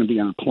air, and I'm going to be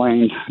on a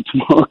plane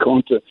tomorrow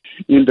going to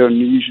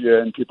Indonesia,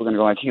 and people are going to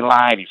go like, he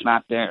lied, he's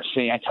not there.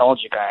 See, I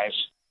told you guys.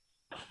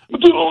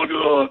 Oh,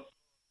 God.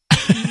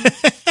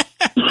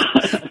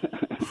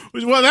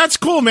 Well, that's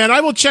cool, man.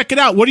 I will check it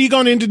out. What are you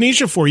going to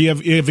Indonesia for? You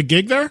have a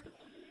gig there?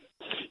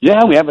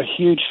 Yeah, we have a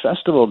huge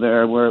festival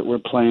there. We're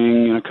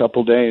playing in a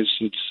couple days.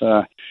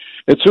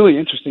 It's really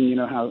interesting,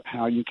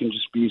 how you can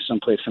just be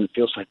someplace and it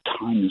feels like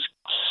time is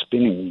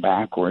spinning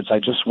backwards. I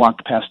just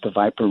walked past the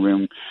Viper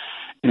Room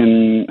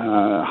in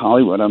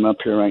Hollywood. I'm up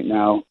here right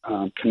now,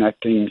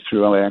 connecting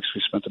through LAX.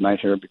 We spent the night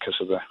here because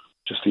of the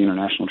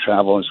international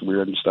travel is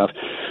weird and stuff.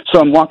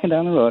 So I'm walking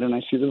down the road and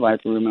I see the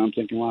Viper Room and I'm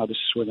thinking, wow, this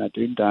is where that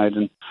dude died.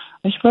 And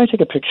I should probably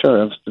take a picture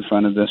of the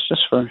front of this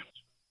just for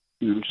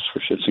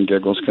shits and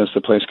giggles because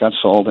the place got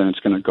sold and it's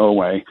going to go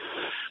away.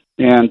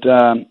 And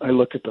I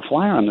look at the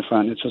flyer on the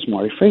front and it says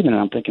Marty Friedman,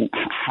 and I'm thinking,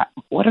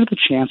 what are the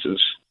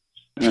chances?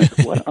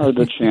 What are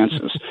the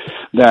chances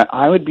that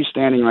I would be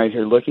standing right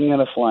here looking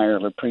at a flyer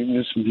of a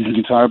previous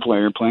guitar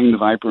player playing the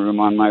Viper Room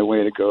on my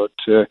way to go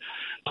to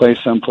play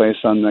someplace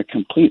on the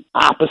complete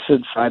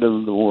opposite side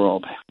of the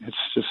world? It's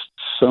just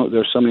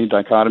there's so many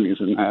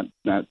dichotomies in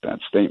that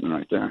statement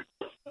right there.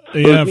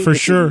 Yeah, for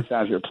sure. He's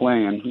out here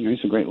playing. He's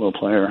a great little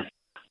player.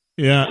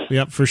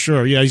 Yeah, for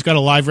sure. Yeah, he's got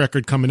a live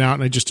record coming out,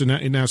 and I just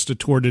announced a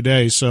tour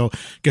today, so I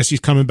guess he's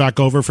coming back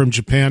over from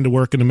Japan to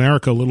work in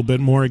America a little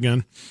bit more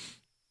again.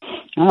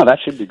 Oh, that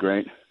should be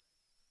great.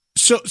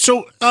 So,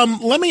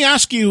 let me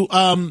ask you,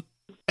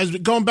 as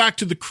going back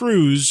to the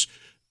cruise,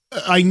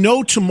 I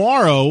know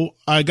tomorrow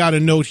I got a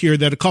note here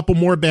that a couple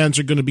more bands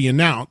are going to be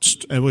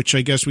announced, which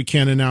I guess we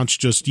can't announce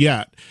just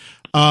yet.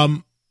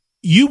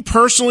 You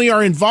personally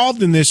are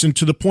involved in this, and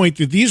to the point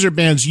that these are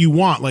bands you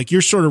want, like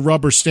you're sort of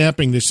rubber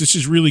stamping this. This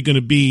is really going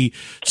to be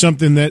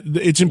something that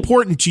it's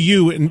important to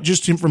you, and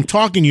just from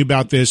talking to you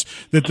about this,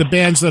 that the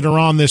bands that are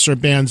on this are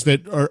bands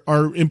that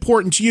are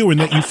important to you and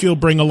that you feel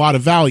bring a lot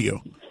of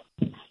value.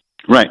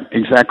 Right,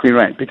 exactly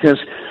right. Because,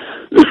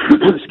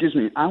 excuse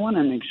me, I want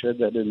to make sure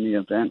that in the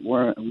event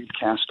where we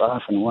cast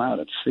off and we're out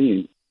at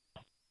sea,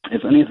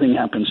 if anything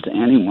happens to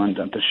anyone,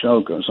 that the show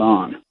goes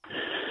on.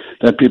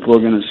 That people are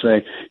going to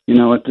say, you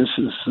know what, this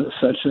is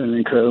such an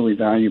incredibly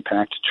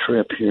value-packed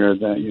trip here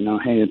that,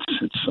 hey,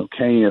 it's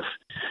okay if,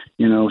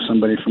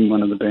 somebody from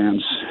one of the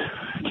bands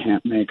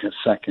can't make a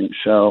second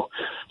show.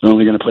 They're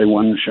only going to play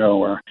one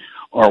show,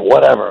 or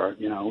whatever.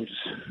 You know, we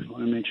just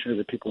want to make sure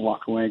that people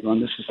walk away going,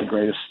 "This is the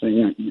greatest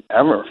thing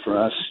ever for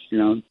us." You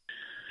know,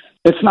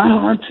 it's not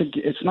hard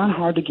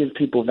to give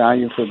people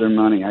value for their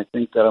money. I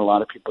think that a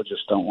lot of people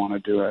just don't want to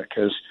do it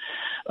because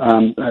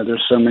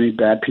there's so many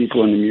bad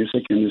people in the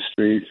music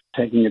industry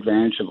taking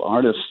advantage of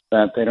artists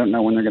that they don't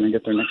know when they're going to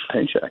get their next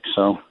paycheck.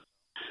 So,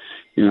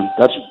 you know,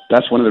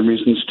 that's one of the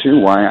reasons too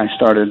why I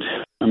started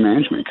a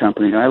management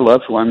company. I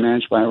love who I'm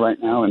managed by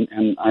right now,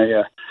 and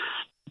I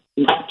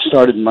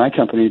started my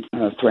company,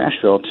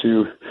 Thrashville,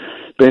 to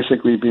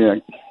basically be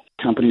a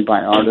company by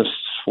artists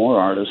for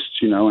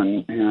artists, you know,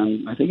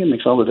 and I think it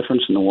makes all the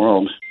difference in the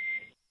world.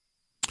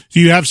 Do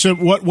you have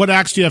what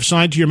acts do you have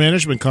signed to your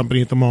management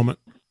company at the moment?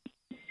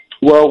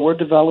 Well, we're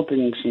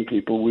developing some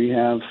people. We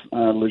have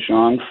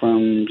Lejean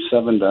from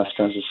Seven Dust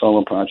has a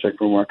solo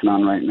project we're working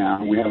on right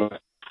now. We have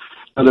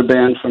another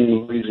band from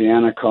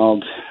Louisiana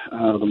called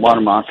the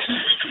Watermocks,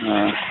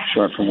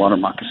 short for Water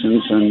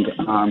Moccasins, and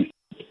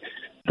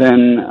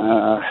then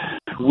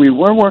we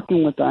were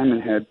working with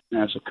Diamond Head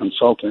as a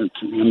consultant,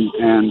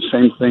 and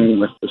same thing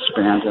with this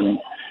band in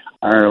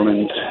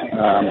Ireland,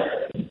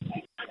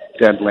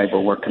 Dead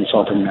Label. We're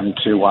consulting them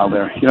too while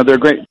they're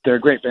a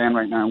great band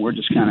right now. We're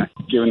just kind of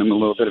giving them a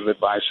little bit of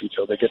advice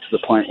until they get to the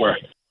point where,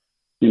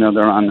 you know,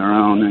 they're on their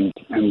own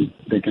and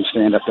they can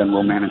stand up, and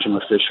we'll manage them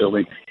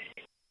officially.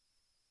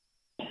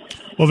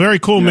 Well, very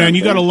cool, man.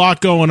 You got a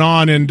lot going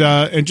on, and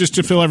just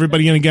to fill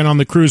everybody in again on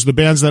the cruise, the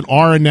bands that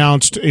are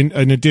announced,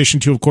 in addition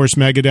to, of course,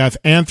 Megadeth,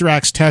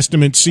 Anthrax,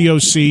 Testament,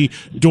 COC,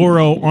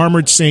 Doro,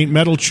 Armored Saint,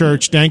 Metal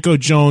Church, Danko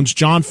Jones,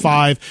 John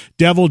 5,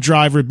 Devil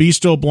Driver,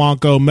 Bisto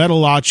Blanco,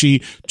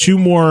 Metalachi, 2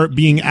 more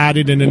being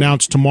added and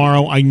announced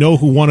tomorrow. I know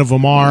who one of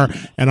them are,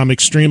 and I'm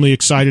extremely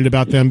excited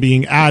about them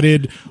being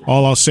added.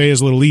 All I'll say is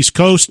a little East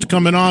Coast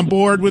coming on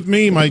board with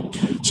me,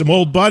 some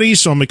old buddies,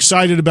 so I'm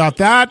excited about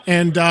that,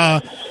 and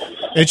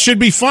it should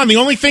be fun. The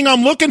only thing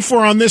I'm looking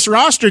for on this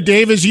roster,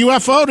 Dave, is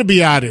UFO to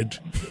be added.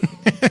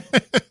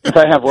 If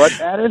I have what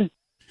added?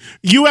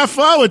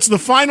 UFO. It's the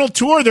final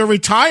tour. They're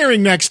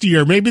retiring next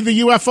year. Maybe the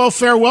UFO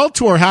farewell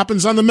tour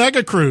happens on the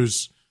Mega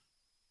Cruise.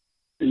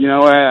 You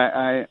know,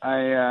 I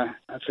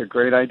that's a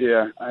great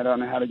idea. I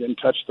don't know how to get in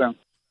touch with them.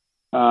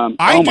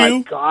 I do. Oh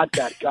my God,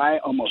 that guy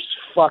almost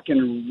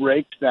fucking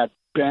raked that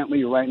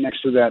Bentley right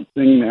next to that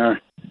thing there.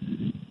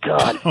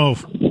 God,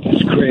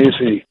 that's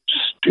crazy.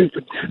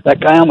 Stupid. That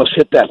guy almost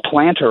hit that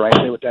planter right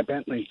there with that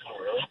Bentley.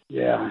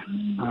 Yeah.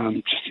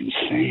 Just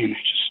insane.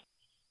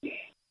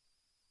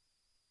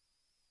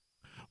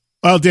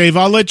 Well, Dave,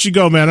 I'll let you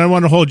go, man. I don't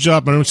want to hold you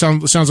up. It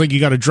sounds like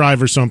you got to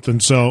drive or something.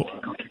 So.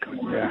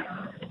 Yeah.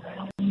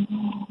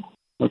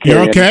 Okay.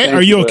 You're okay?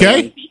 Are you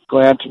okay?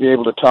 Glad to be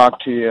able to talk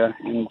to you,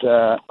 and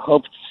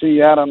hope to see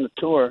you out on the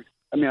tour.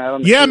 I mean, I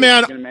don't know. Yeah, if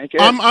man. you're gonna make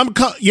it.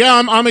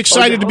 I'm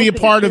excited to be a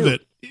part of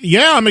it.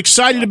 Yeah, I'm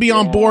excited to be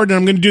on board, and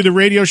I'm going to do the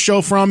radio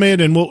show from it,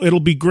 and it'll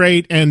be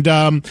great. And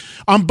I'm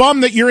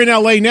bummed that you're in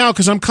LA now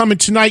because I'm coming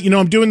tonight. You know,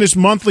 I'm doing this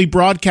monthly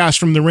broadcast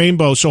from the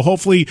Rainbow, so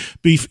hopefully,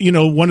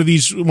 one of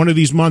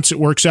these months it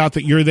works out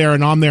that you're there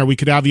and I'm there. We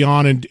could have you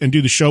on and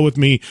do the show with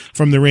me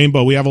from the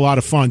Rainbow. We have a lot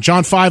of fun.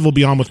 John 5 will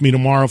be on with me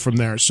tomorrow from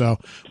there, so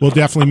we'll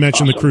definitely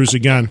mention the cruise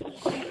again.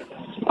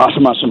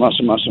 Awesome.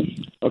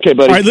 Okay,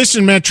 buddy. All right,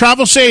 listen, man.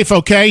 Travel safe,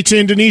 okay, to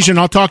Indonesia, and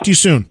I'll talk to you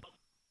soon.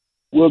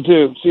 Will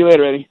do. See you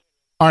later, Eddie.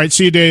 All right,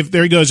 see you, Dave.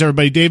 There he goes,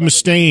 everybody. Dave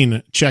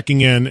Mustaine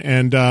checking in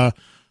and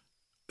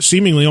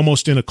seemingly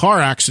almost in a car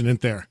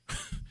accident there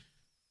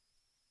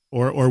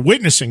or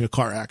witnessing a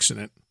car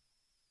accident.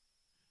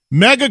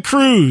 Mega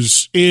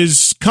Cruise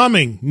is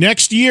coming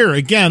next year.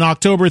 Again,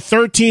 October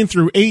 13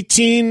 through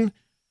 18.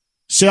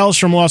 Sails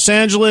from Los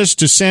Angeles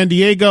to San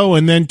Diego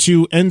and then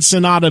to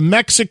Ensenada,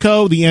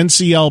 Mexico, the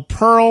NCL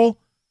Pearl.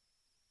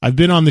 I've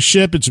been on the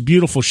ship. It's a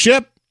beautiful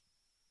ship.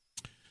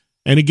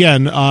 And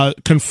again,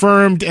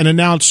 confirmed and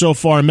announced so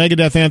far,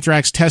 Megadeth,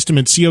 Anthrax,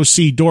 Testament,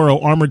 COC, Doro,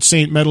 Armored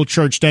Saint, Metal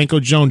Church, Danko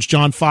Jones,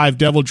 John 5,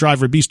 Devil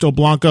Driver, Bisto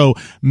Blanco,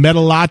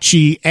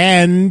 Metalachi,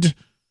 and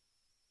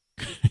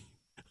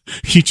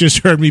he just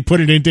heard me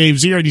put it in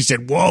Dave's ear, and he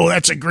said, whoa,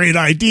 that's a great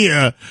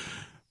idea.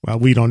 Well,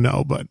 we don't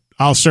know, but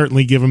I'll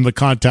certainly give him the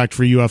contact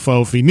for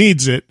UFO if he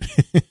needs it.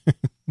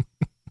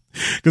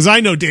 Because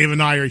I know Dave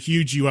and I are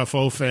huge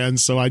UFO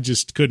fans, so I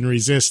just couldn't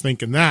resist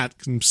thinking that.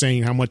 I'm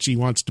saying how much he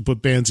wants to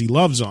put bands he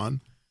loves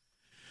on.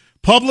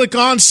 Public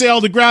on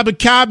sale to grab a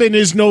cabin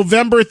is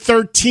November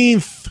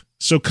 13th,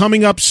 so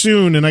coming up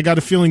soon, and I got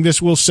a feeling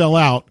this will sell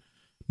out.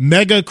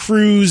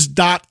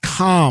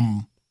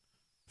 megacruise.com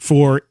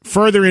for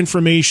further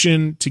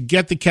information to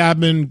get the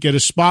cabin, get a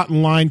spot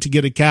in line to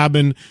get a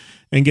cabin,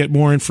 and get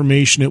more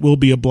information. It will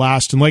be a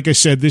blast. And like I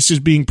said, this is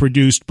being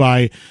produced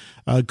by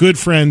good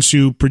friends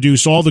who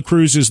produce all the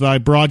cruises that I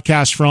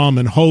broadcast from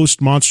and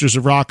host, Monsters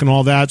of Rock and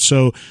all that.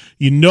 So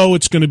you know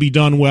it's going to be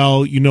done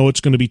well. You know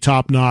it's going to be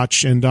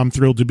top-notch, and I'm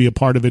thrilled to be a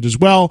part of it as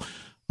well.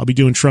 I'll be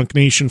doing Trunk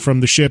Nation from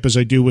the ship as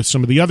I do with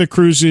some of the other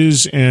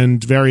cruises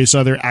and various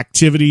other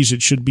activities.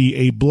 It should be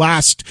a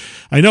blast.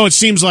 I know it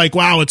seems like,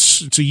 wow,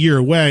 it's a year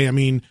away. I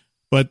mean,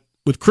 but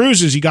with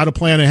cruises, you got to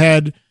plan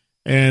ahead.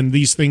 and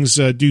these things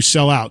do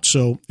sell out.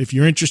 So if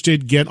you're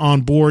interested, get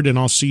on board, and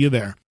I'll see you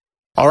there.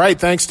 All right,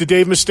 thanks to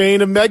Dave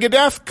Mustaine of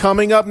Megadeth.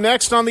 Coming up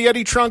next on the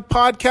Eddie Trunk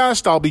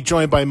Podcast, I'll be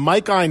joined by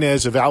Mike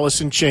Inez of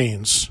Alice in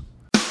Chains.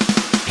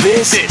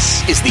 This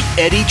is the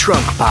Eddie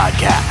Trunk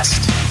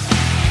Podcast.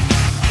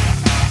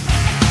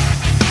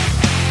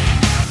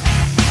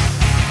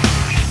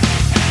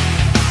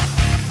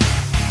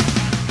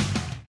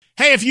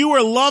 Hey, if you or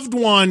a loved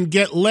one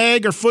get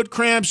leg or foot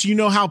cramps, you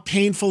know how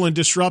painful and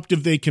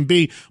disruptive they can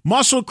be.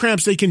 Muscle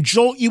cramps, they can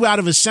jolt you out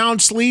of a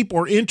sound sleep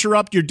or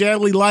interrupt your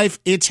daily life.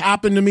 It's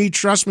happened to me.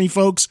 Trust me,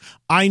 folks.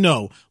 I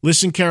know.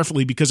 Listen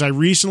carefully, because I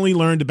recently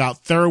learned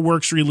about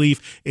TheraWorks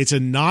Relief. It's a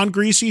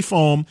non-greasy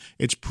foam.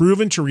 It's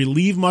proven to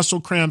relieve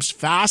muscle cramps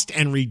fast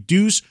and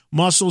reduce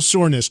muscle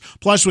soreness.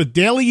 Plus, with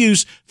daily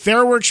use,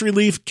 TheraWorks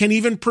Relief can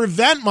even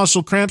prevent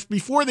muscle cramps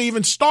before they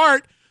even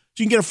start.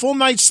 So you can get a full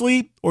night's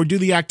sleep or do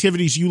the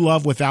activities you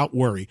love without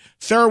worry.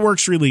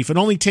 TheraWorks Relief. It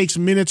only takes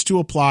minutes to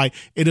apply.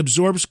 It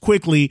absorbs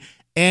quickly,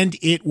 and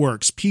it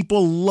works.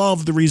 People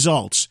love the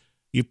results.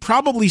 You've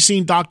probably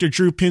seen Dr.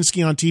 Drew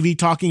Pinsky on TV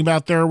talking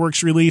about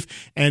TheraWorks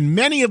Relief, and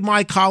many of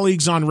my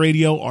colleagues on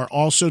radio are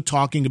also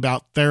talking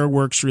about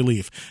TheraWorks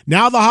Relief.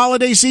 Now the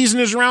holiday season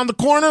is around the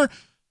corner,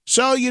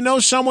 so you know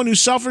someone who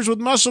suffers with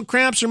muscle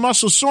cramps or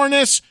muscle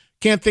soreness.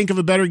 Can't think of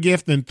a better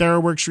gift than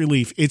TheraWorks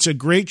Relief. It's a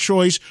great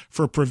choice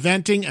for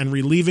preventing and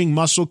relieving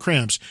muscle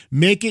cramps.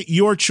 Make it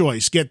your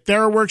choice. Get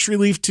TheraWorks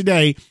Relief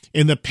today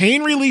in the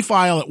pain relief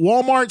aisle at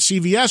Walmart,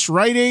 CVS,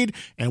 Rite Aid,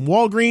 and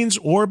Walgreens,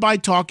 or by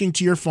talking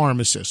to your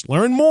pharmacist.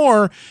 Learn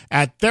more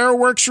at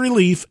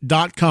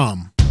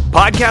TheraWorksRelief.com.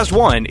 Podcast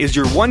One is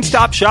your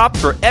one-stop shop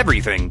for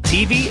everything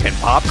TV and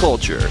pop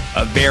culture.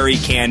 A very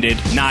candid,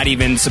 not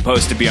even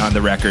supposed to be on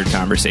the record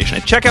conversation.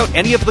 Check out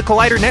any of the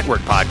Collider Network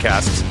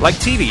podcasts like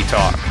TV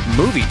Talk,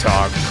 Movie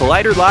Talk,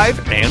 Collider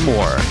Live, and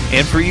more.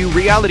 And for you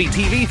reality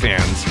TV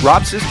fans,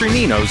 Rob's sister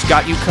Nino's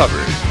got you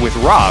covered with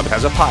Rob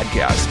Has a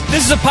Podcast.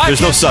 This is a podcast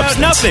There's no about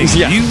nothing.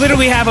 Yeah. You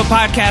literally have a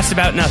podcast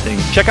about nothing.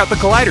 Check out the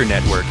Collider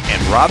Network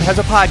and Rob Has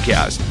a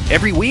Podcast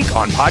every week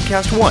on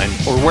Podcast One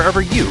or wherever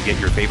you get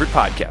your favorite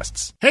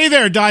podcasts. Hey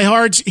there,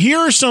 diehards. Here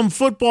are some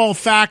football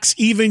facts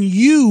even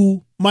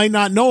you might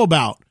not know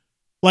about.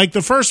 Like,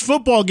 the first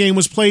football game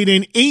was played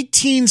in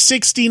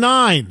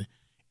 1869.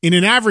 In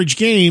an average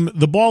game,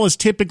 the ball is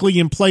typically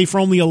in play for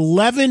only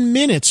 11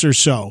 minutes or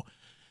so.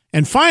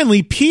 And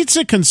finally,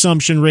 pizza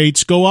consumption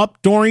rates go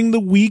up during the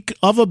week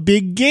of a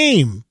big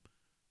game.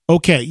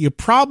 Okay, you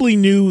probably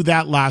knew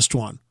that last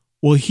one.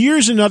 Well,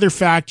 here's another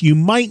fact you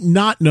might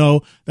not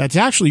know that's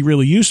actually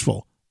really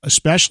useful,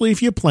 especially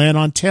if you plan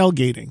on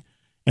tailgating.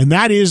 And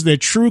that is that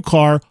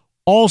TrueCar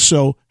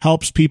also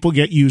helps people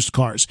get used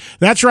cars.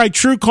 That's right,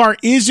 TrueCar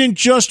isn't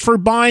just for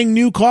buying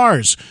new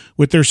cars.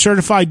 With their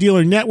certified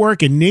dealer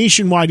network and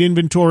nationwide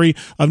inventory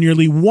of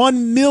nearly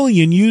 1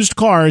 million used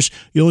cars,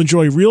 you'll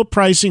enjoy real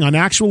pricing on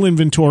actual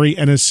inventory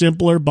and a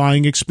simpler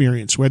buying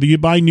experience, whether you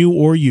buy new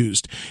or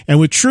used. And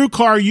with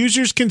TrueCar,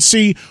 users can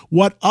see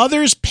what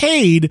others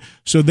paid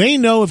so they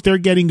know if they're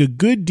getting a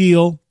good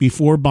deal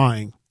before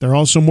buying. They're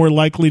also more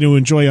likely to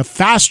enjoy a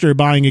faster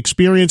buying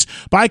experience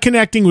by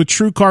connecting with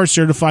TrueCar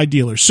certified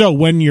dealers. So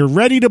when you're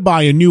ready to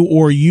buy a new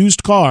or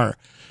used car,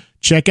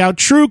 check out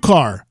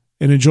TrueCar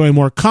and enjoy a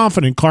more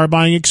confident car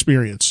buying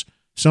experience.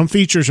 Some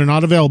features are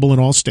not available in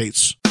all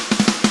states.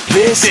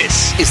 This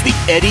is the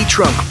Eddie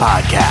Trunk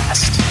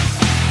Podcast.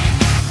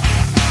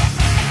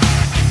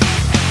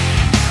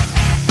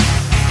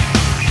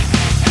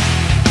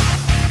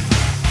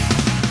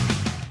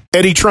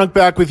 Eddie Trunk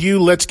back with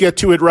you. Let's get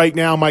to it right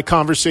now. My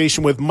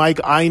conversation with Mike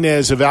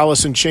Inez of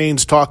Alice in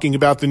Chains, talking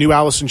about the new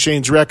Alice in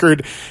Chains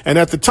record and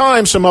at the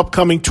time some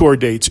upcoming tour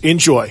dates.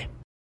 Enjoy.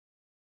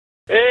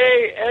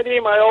 Hey, Eddie,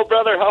 my old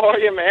brother. How are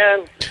you,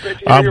 man? Great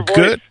to hear your voice.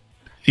 Good.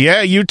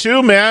 Yeah, you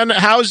too, man.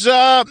 How's,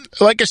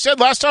 like I said,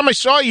 last time I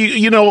saw you,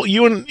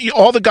 you and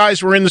all the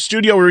guys were in the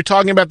studio. We were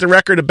talking about the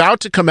record about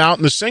to come out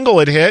and the single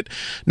had hit.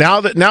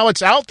 Now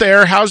it's out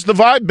there, how's the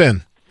vibe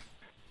been?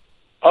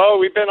 Oh,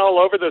 we've been all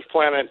over this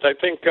planet. I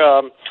think,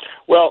 we're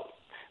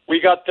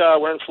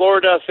in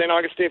Florida, St.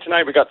 Augustine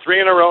tonight. We got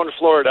 3 in a row in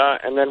Florida,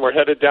 and then we're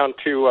headed down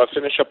to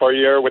finish up our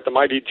year with the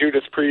mighty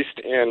Judas Priest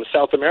in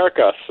South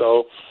America.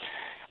 So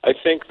I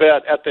think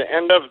that at the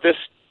end of this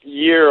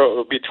year, it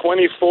will be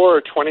 24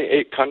 or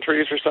 28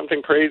 countries or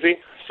something crazy.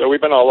 So we've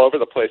been all over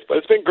the place, but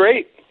it's been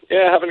great.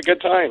 Yeah, having a good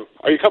time.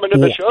 Are you coming to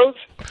the shows?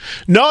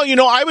 No,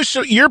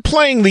 you're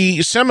playing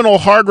the Seminole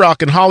Hard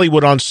Rock in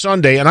Hollywood on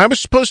Sunday, and I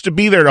was supposed to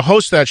be there to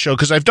host that show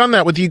because I've done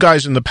that with you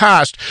guys in the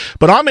past,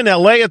 but I'm in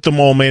L.A. at the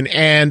moment,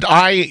 and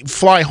I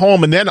fly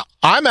home, and then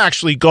I'm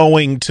actually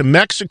going to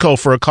Mexico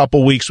for a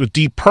couple weeks with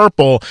Deep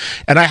Purple,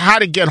 and I had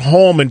to get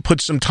home and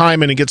put some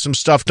time in and get some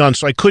stuff done,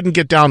 so I couldn't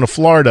get down to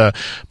Florida,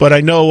 but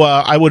I know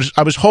I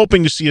was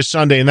hoping to see you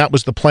Sunday, and that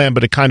was the plan,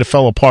 but it kind of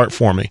fell apart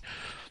for me.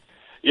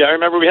 Yeah, I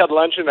remember we had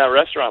lunch in that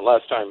restaurant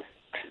last time.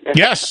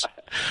 Yes.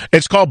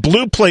 It's called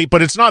Blue Plate,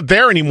 but it's not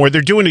there anymore.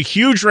 They're doing a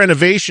huge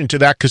renovation to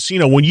that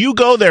casino. When you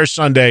go there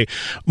Sunday,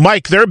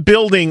 Mike, they're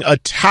building a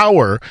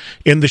tower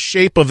in the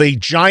shape of a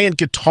giant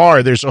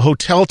guitar. There's a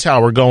hotel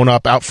tower going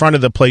up out front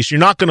of the place. You're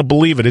not going to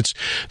believe it.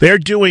 They're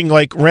doing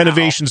like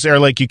renovations there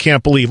like you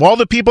can't believe. All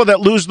the people that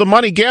lose the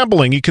money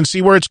gambling, you can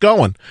see where it's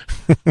going.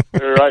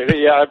 Right.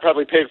 Yeah, I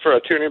probably paid for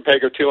a tuning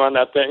peg or two on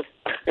that thing.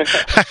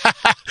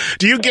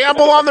 Do you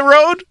gamble on the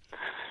road?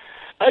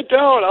 I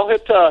don't. I'll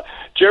hit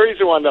Jerry's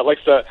the one that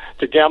likes to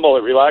gamble.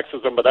 It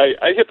relaxes him. But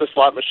I hit the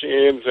slot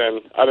machines,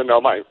 and I don't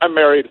know. I'm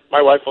married.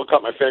 My wife will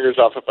cut my fingers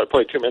off if I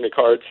play too many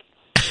cards.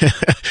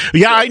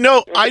 Yeah, I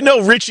know.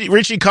 Richie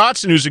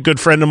Kotzen, who's a good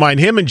friend of mine.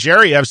 Him and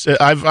Jerry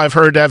I've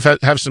heard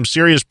have some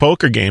serious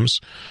poker games.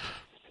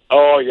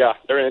 Oh yeah,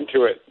 they're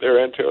into it.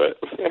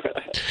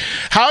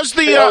 How's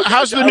the new?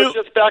 I was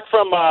just back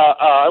from.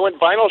 I went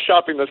vinyl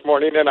shopping this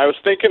morning, and I was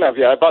thinking of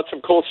you. I bought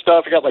some cool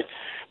stuff. I got like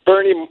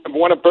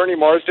one of Bernie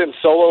Marsden's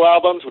solo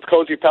albums with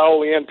Cozy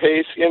Powell, Ian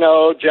Pace,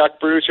 Jack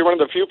Bruce. You're one of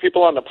the few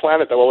people on the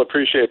planet that will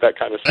appreciate that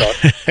kind of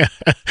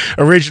stuff.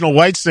 Original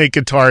Whitesnake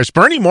guitarist.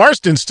 Bernie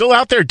Marsden's still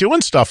out there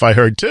doing stuff, I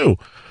heard, too.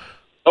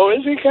 Oh,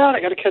 is he? God, I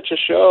got to catch a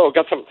show.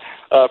 Got some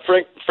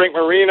Frank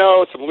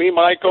Marino, some Lee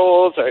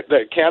Michaels,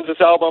 the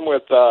Kansas album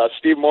with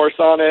Steve Morse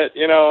on it.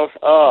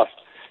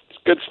 It's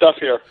good stuff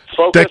here.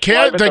 Focus,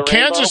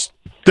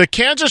 the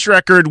Kansas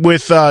record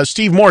with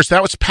Steve Morse,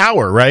 that was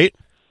Power, right?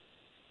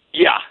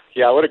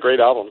 Yeah, what a great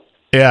album.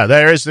 Yeah,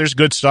 there's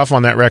good stuff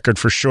on that record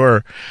for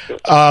sure.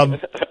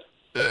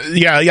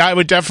 Yeah, I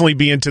would definitely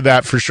be into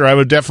that for sure. I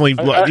would definitely.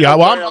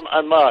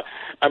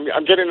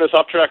 I'm getting this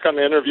off track on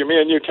the interview.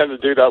 Me and you tend to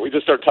do that. We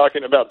just start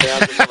talking about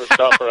bands and never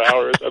stop for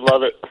hours. I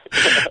love it.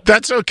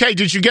 That's okay.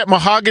 Did you get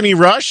Mahogany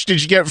Rush?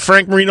 Did you get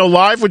Frank Marino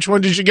Live? Which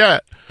one did you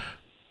get?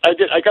 I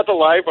did. I got the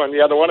live one.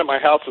 Yeah, the one at my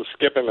house was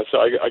skipping, so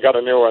I got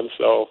a new one.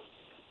 So,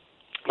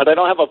 but I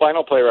don't have a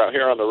vinyl player out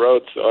here on the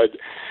road, so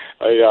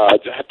I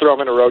throw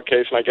them in a road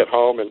case, and I get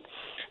home and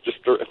just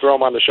throw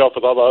them on the shelf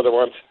with all the other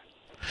ones.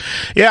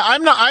 Yeah,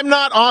 I'm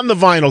not on the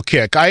vinyl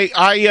kick.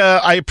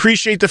 I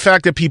appreciate the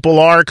fact that people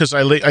are, because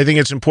I think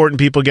it's important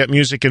people get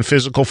music in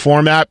physical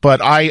format,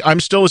 but I'm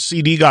still a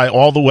CD guy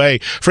all the way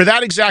for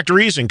that exact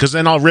reason, because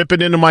then I'll rip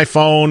it into my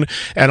phone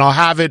and I'll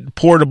have it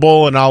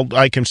portable and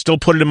I can still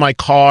put it in my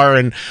car,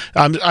 and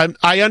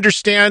I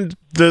understand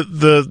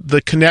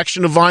the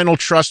connection to vinyl.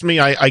 Trust me,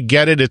 I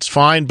get it. It's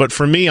fine, but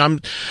for me, I'm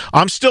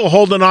still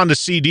holding on to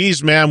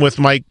CDs, man, with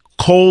my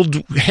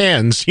cold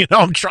hands.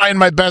 I'm trying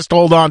my best to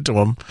hold on to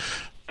them.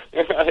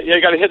 Yeah, you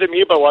got to hit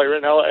Amoeba while you're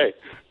in L.A.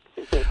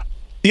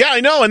 Yeah,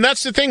 I know, and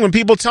that's the thing. When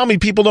people tell me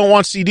people don't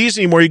want CDs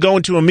anymore, you go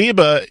into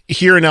Amoeba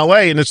here in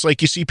L.A., and it's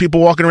like you see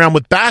people walking around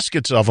with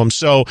baskets of them,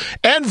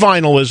 and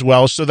vinyl as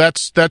well, so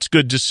that's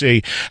good to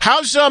see.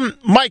 How's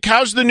Mike,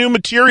 how's the new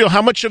material?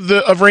 How much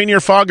of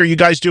Rainier Fog are you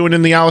guys doing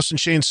in the Alice in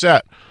Chains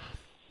set?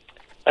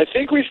 I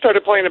think we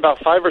started playing about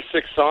 5 or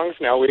 6 songs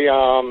now. We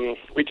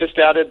just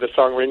added the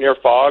song Rainier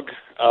Fog.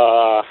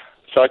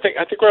 So I think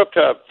we're up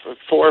to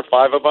 4 or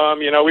 5 of them.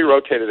 We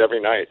rotate it every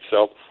night.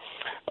 So,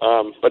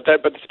 but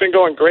it's been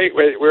going great.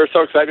 We were so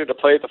excited to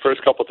play it the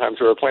first couple times.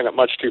 We were playing it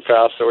much too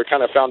fast, so we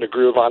kind of found a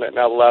groove on it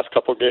now the last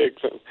couple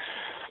gigs, and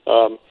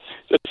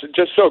it's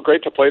just so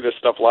great to play this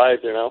stuff live.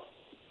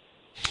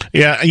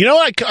 Yeah,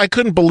 I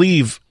couldn't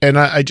believe, and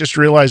I just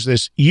realized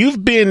this.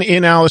 You've been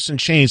in Alice in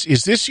Chains.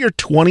 Is this your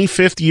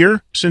 25th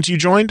year since you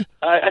joined?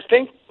 I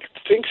think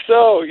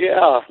so.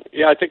 Yeah.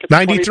 I think it's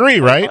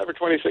 93, right? 25 or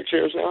 26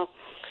 years now.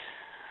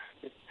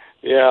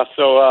 Yeah.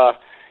 So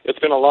it's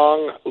been a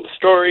long,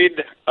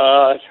 storied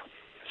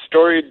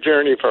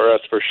journey for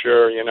us, for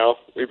sure.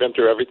 We've been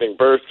through everything,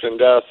 births and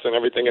deaths and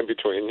everything in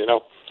between.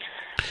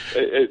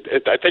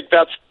 I think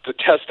that's the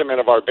testament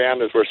of our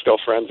band, is we're still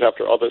friends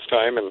after all this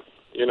time, and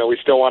we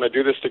still want to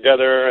do this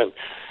together, and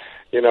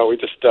we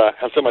just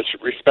have so much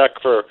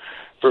respect for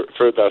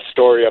the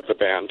story of the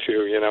band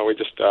too. We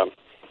just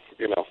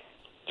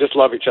just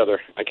love each other.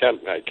 I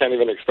can't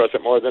even express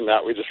it more than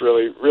that. We just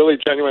really, really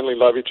genuinely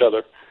love each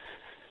other.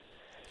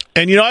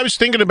 And, I was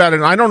thinking about it,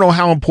 and I don't know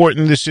how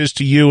important this is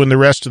to you and the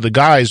rest of the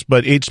guys,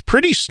 but it's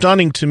pretty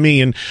stunning to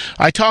me. And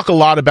I talk a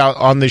lot about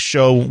on this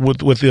show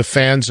with the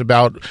fans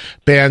about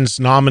bands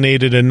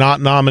nominated and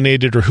not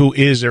nominated, or who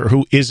is or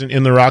who isn't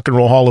in the Rock and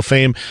Roll Hall of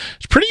Fame.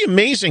 It's pretty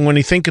amazing when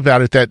you think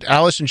about it that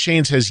Alice in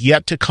Chains has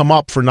yet to come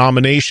up for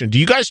nomination. Do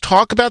you guys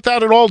talk about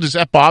that at all? Does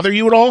that bother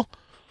you at all?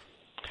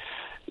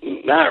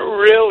 Not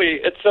really.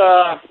 It's,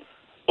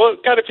 well,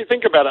 God, if you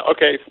think about it,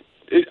 okay,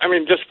 I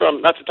mean, just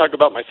from, not to talk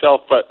about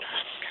myself, but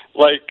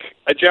like,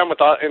 I jam in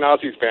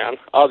Ozzy's band.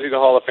 Ozzy's a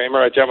Hall of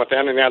Famer. I jam with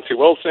Ann and Nancy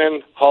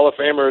Wilson, Hall of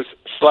Famers,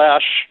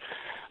 Slash,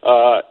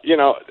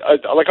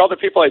 like all the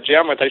people I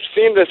jam with. I've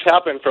seen this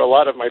happen for a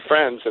lot of my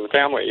friends and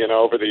family,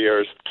 over the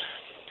years.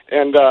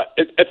 And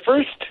at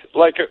first,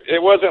 like,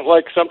 it wasn't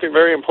like something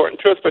very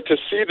important to us, but to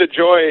see the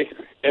joy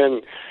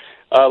in,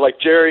 like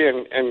Jerry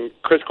and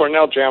Chris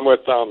Cornell jam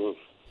with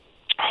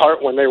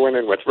Heart when they went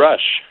in with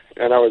Rush,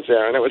 and I was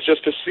there, and it was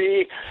just to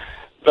see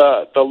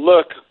the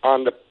look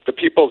on the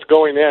people's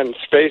going in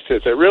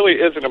faces. It really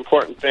is an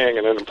important thing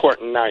and an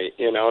important night,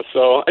 you know.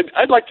 So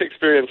I'd like to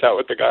experience that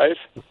with the guys.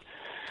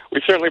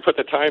 We certainly put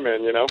the time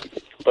in, you know,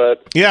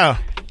 but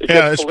it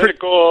gets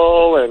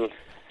political and,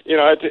 you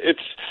know,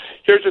 it's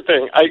here's the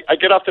thing. I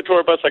get off the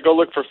tour bus, I go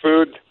look for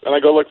food, and I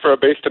go look for a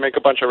base to make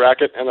a bunch of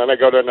racket, and then I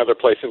go to another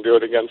place and do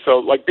it again. So,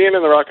 like, being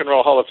in the Rock and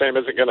Roll Hall of Fame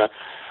isn't going to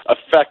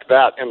affect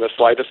that in the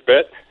slightest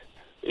bit,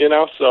 you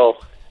know. So,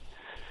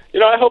 you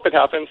know, I hope it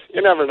happens.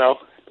 You never know.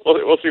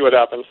 We'll see what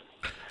happens.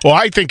 Well,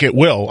 I think it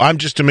will. I'm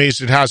just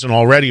amazed it hasn't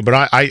already, but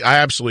I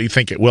absolutely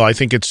think it will. I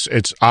think it's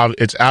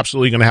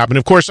absolutely going to happen.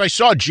 Of course, I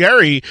saw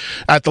Jerry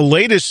at the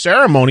latest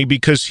ceremony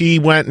because he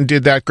went and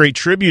did that great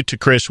tribute to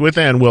Chris with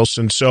Ann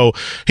Wilson. So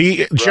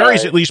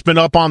Jerry's at least been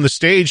up on the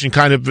stage and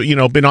kind of, you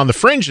know, been on the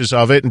fringes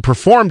of it and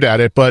performed at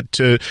it. But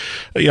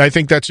I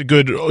think that's a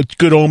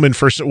good omen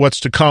for what's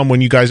to come when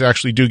you guys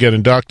actually do get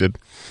inducted.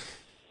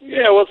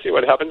 Yeah, we'll see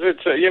what happens.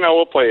 It's you know,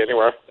 we'll play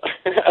anywhere.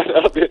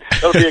 that'll be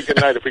a good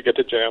night if we get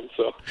to jam.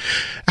 So,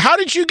 how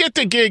did you get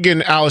the gig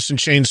in Alice in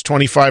Chains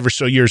 25 or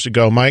so years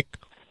ago, Mike?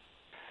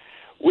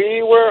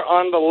 We were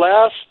on the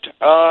last,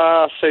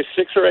 say,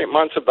 6 or 8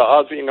 months of the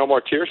Ozzy No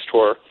More Tears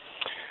tour,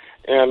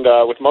 and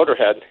with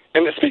Motorhead.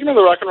 And speaking of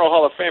the Rock and Roll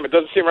Hall of Fame, it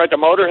doesn't seem right the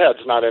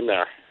Motorhead's not in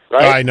there,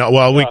 right? I know.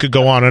 Well, we could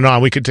go on and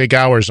on. We could take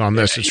hours on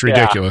this. It's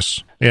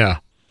ridiculous. Yeah.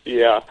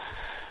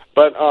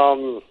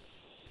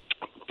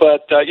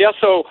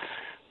 So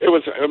it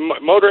was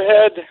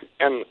Motorhead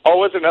and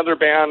always another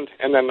band,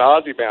 and then the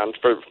Ozzy band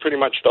for pretty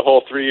much the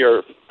whole 3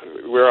 year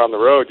we were on the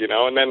road, you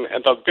know. And then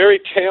at the very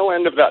tail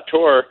end of that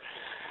tour,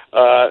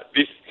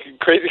 these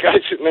crazy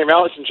guys named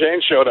Alice in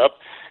Chains showed up,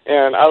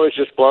 and I was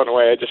just blown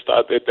away. I just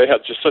thought they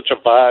had just such a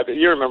vibe.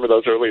 You remember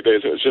those early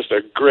days? It was just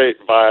a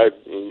great vibe,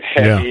 and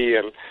heavy,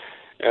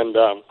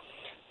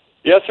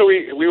 So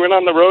we went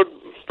on the road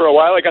for a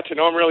while. I got to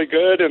know them really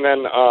good, and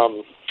then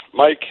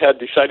Mike had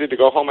decided to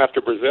go home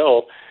after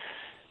Brazil,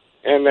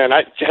 and then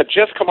I had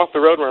just come off the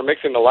road and we were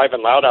mixing the Live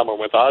and Loud album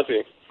with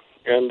Ozzy,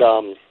 and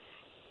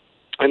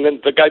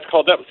then the guys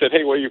called up and said,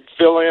 "Hey, will you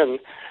fill in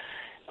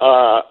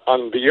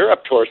on the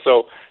Europe tour?"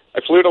 So I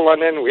flew to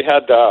London. We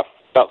had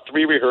about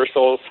 3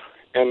 rehearsals,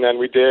 and then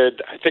we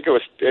did, I think it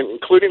was,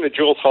 including the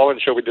Jules Holland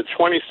show, we did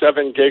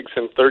 27 gigs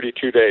in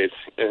 32 days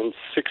in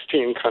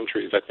 16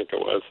 countries, I think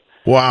it was.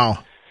 Wow.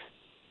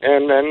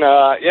 And then,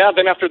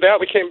 then after that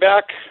we came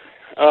back,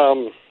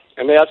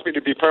 and they asked me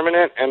to be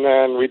permanent, and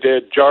then we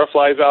did Jar of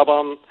Flies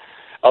album,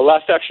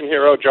 Last Action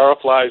Hero, Jar of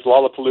Flies,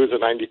 Lollapalooza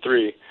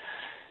 93.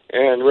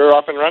 And we were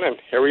off and running.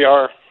 Here we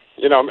are.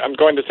 You know, I'm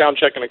going to sound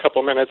check in a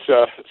couple minutes,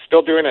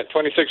 still doing it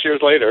 26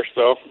 years later.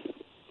 So,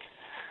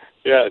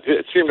 yeah,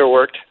 it seemed to have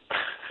worked.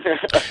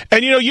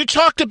 And, you know, you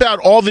talked about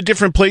all the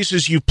different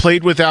places you've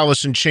played with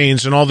Alice in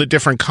Chains and all the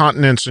different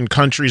continents and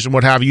countries and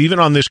what have you, even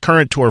on this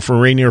current tour for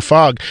Rainier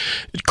Fog.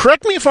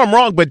 Correct me if I'm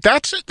wrong, but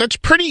that's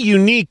pretty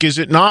unique, is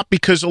it not?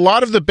 Because a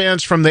lot of the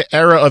bands from the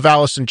era of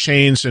Alice in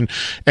Chains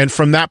and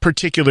from that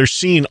particular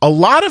scene, a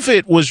lot of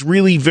it was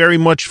really very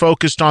much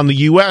focused on the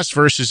U.S.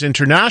 versus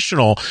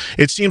international.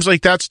 It seems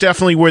like that's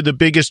definitely where the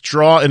biggest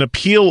draw and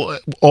appeal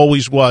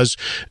always was.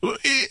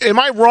 Am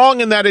I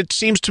wrong in that it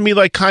seems to me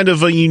like kind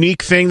of a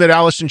unique thing that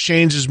Alice in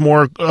Chains is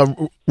more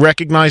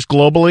recognized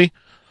globally?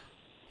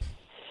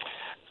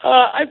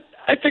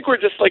 I think we're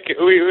just like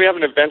we have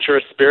an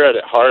adventurous spirit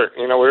at heart.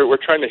 You know, we're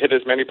trying to hit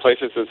as many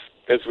places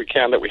as we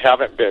can that we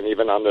haven't been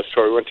even on this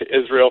tour. We went to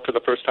Israel for the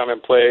first time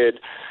and played.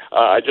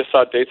 I just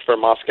saw dates for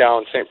Moscow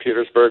and St.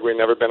 Petersburg. We've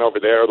never been over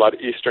there. A lot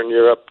of Eastern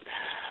Europe.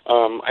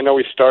 I know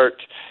we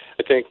start,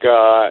 I think,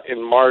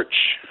 in March.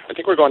 I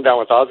think we're going down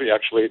with Ozzy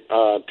actually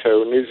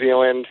to New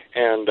Zealand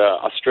and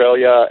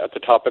Australia at the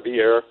top of the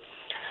year.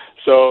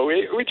 So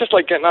we just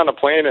like getting on a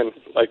plane and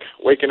like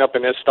waking up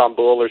in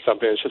Istanbul or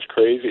something. It's just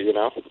crazy, you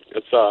know.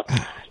 It's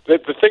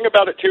the thing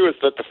about it too is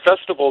that the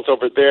festivals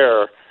over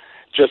there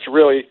just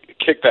really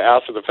kick the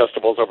ass of the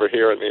festivals over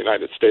here in the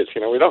United States.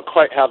 You know, we don't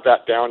quite have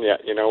that down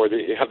yet. You know, where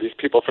you have these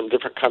people from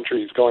different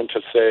countries going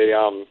to say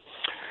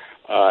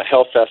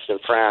Hellfest in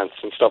France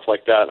and stuff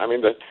like that. I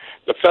mean, the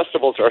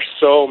festivals are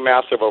so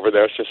massive over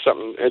there. It's just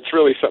something. It's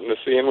really something to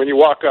see. And when you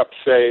walk up,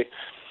 say,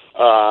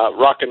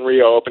 Rock in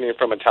Rio opening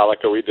from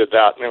Metallica, we did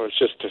that, and it was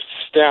just to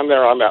stand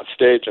there on that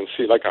stage and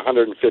see like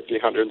 150,000,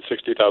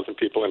 160,000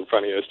 people in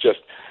front of you. It's just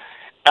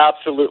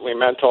absolutely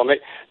mental. And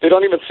they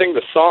don't even sing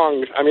the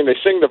songs. I mean, they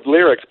sing the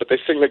lyrics, but they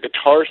sing the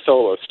guitar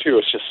solos too.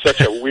 It's just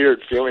such a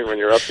weird feeling when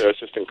you're up there. It's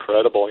just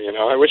incredible, you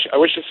know. I wish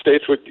the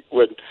States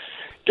would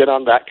get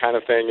on that kind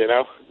of thing, you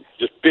know.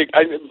 Just big.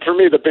 For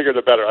me, the bigger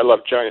the better. I love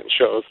giant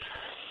shows.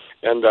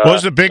 And what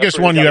was the biggest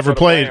one you ever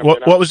played?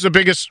 What was the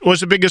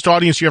biggest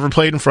audience you ever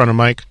played in front of,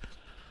 Mike?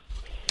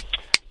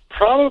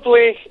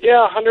 Probably,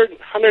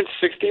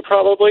 160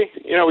 probably.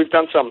 You know, we've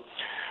done some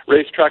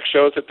racetrack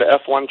shows at the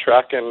F1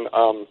 track in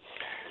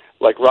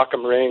like Rock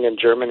am Ring in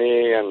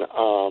Germany, and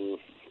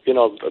you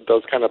know,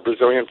 those kind of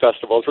Brazilian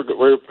festivals.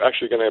 We're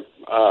actually going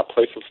to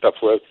play some stuff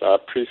with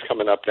Priest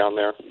coming up down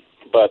there.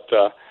 But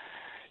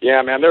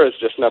yeah, man, there is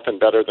just nothing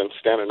better than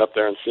standing up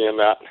there and seeing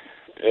that.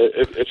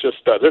 It's just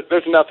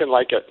there's nothing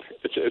like it.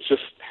 It's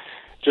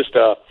just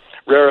a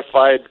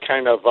rarefied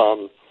kind of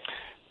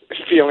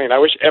feeling. I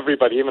wish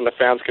everybody, even the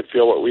fans, could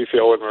feel what we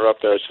feel when we're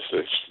up there.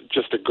 It's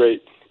just a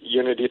great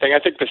unity thing. I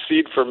think the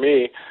seed for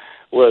me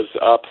was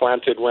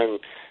planted when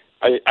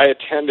I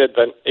attended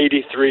the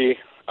 '83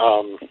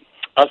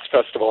 US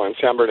Festival in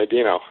San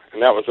Bernardino,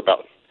 and that was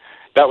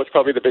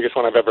probably the biggest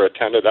one I've ever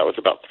attended. That was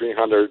about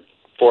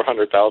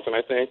 400,000,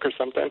 I think, or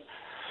something.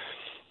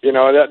 You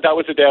know, that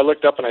was the day I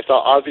looked up and I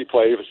saw Ozzy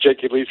play. It was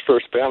Jakey Lee's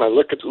first band.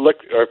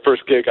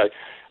 First gig.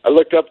 I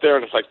looked up there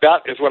and it's like,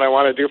 that is what I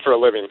want to do for a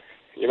living.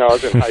 You know, I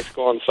was in high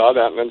school and saw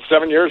that, and then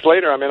 7 years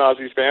later, I'm in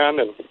Ozzy's band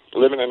and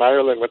living in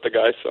Ireland with the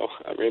guys. So,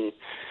 I mean,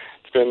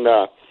 it's been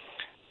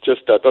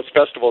those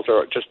festivals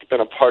are just been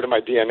a part of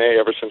my DNA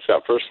ever since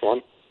that first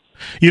one.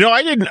 You know,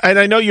 I didn't, and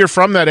I know you're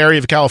from that area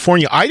of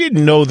California. I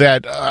didn't know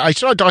that. I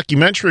saw a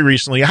documentary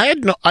recently.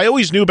 I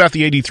always knew about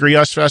the '83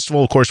 US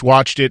Festival. Of course,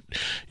 watched it,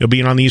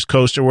 being on the East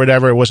Coast or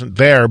whatever. It wasn't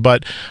there,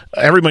 but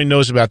everybody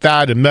knows about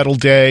that and Metal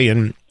Day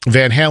and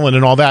Van Halen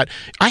and all that.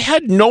 I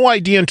had no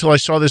idea until I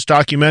saw this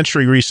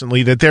documentary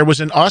recently that there was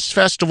an US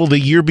Festival the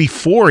year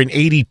before in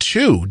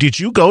 '82. Did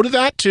you go to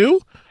that too?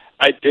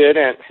 I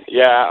didn't.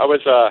 Yeah, I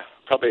was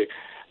probably.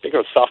 I think I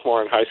was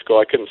sophomore in high school.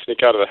 I couldn't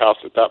sneak out of the house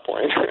at that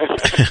point.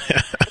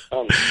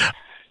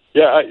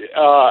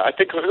 I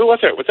think, who was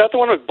it? Was that the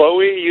one with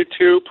Bowie,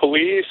 U2,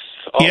 Police,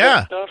 all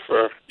that stuff?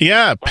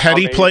 Yeah,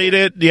 Petty played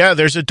it. Yeah,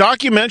 there's a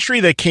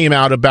documentary that came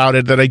out about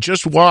it that I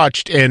just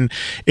watched, and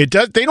they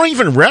don't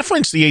even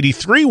reference the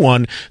 '83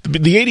 one.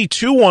 The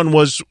 '82 one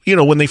was,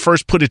 when they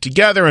first put it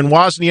together, and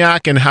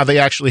Wozniak, and how they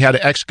actually had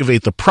to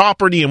excavate the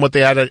property and what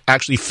they had to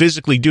actually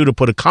physically do to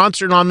put a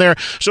concert on there.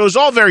 So it was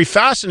all very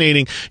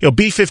fascinating.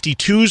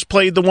 B-52s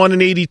played the one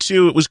in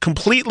 '82. It was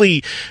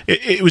completely,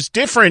 it was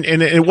different,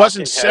 and it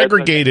wasn't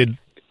segregated.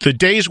 The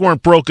days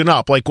weren't broken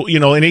up. Like,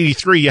 in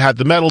 '83 you had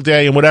the Metal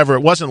Day and whatever. It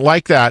wasn't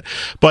like that.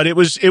 But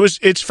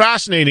it's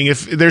fascinating.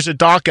 If there's a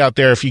doc out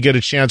there, if you get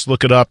a chance,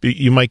 look it up.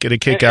 You might get a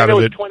kick out of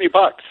it. It was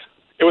 $20.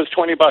 It was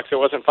 $20. It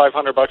wasn't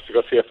 $500 to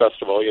go see a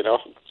festival, It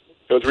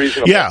was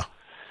reasonable.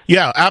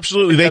 Yeah,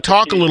 absolutely. They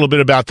talk a little bit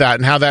about that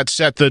and how that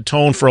set the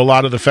tone for a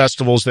lot of the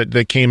festivals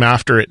that came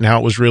after it, and how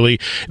it was really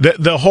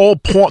the whole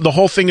point. The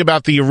whole thing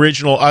about the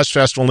original US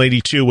Festival in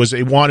 '82 was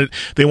they wanted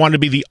to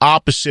be the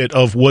opposite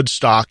of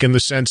Woodstock, in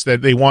the sense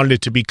that they wanted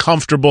it to be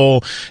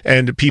comfortable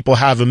and people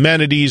have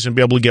amenities and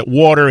be able to get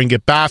water and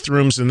get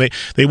bathrooms, and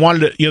they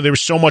wanted to, there was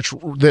so much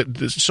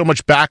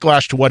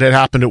backlash to what had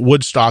happened at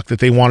Woodstock that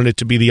they wanted it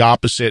to be the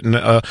opposite and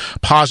a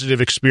positive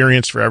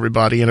experience for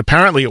everybody. And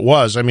apparently it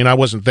was. I mean, I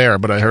wasn't there,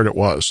 but I heard it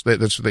was.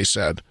 That's what they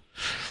said.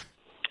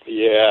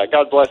 Yeah,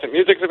 God bless it.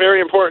 Music's a very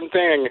important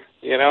thing,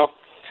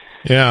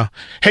 Yeah.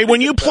 Hey,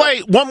 when you play,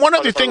 one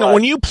other thing,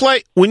 when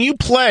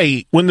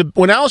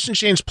Alice in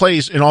Chains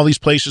plays in all these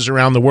places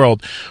around the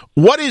world,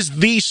 what is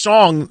the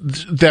song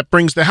that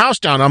brings the house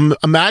down? I'm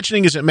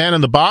imagining, is it Man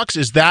in the Box?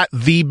 Is that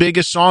the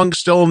biggest song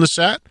still in the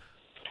set?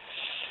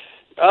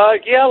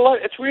 Yeah,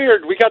 it's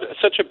weird. We got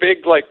such a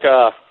big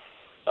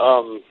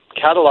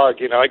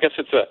catalog. I guess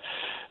it's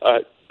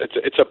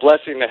a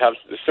blessing to have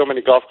so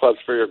many golf clubs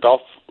for your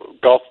golf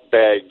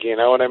bag, you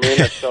know what I mean?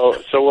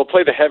 so we'll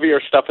play the heavier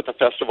stuff at the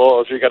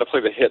festivals. We got to play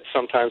the hits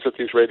sometimes at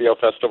these radio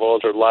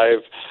festivals or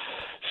live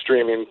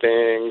streaming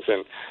things.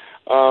 And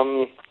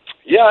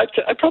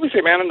I'd probably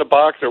say Man in the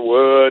Box or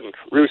Wood and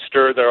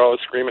Rooster. They're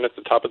always screaming at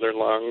the top of their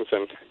lungs.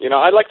 And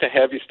I like the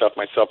heavy stuff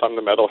myself. I'm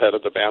the metalhead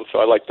of the band, so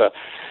I like the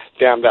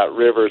Damn That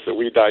Rivers, the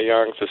We Die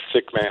Youngs, the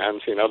Sick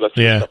Mans. That's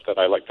the stuff that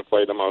I like to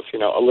play the most.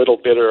 A Little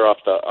Bitter off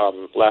the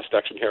Last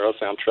Action Hero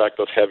soundtrack.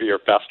 Those heavier,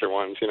 faster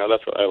ones.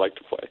 That's what I like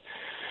to play.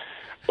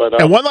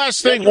 But, and one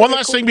last thing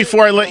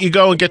before I let you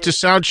go and get to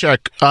sound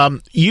check.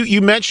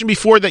 You mentioned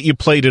before that you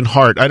played in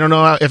Heart. I don't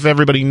know if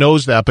everybody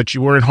knows that, but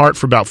you were in Heart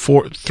for about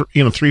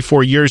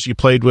 3-4 years. You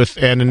played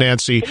with Ann and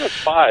Nancy. I think it was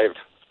 5. It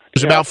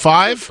was about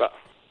 5?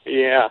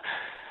 Yeah.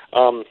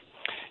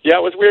 Yeah,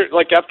 it was weird.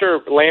 Like, after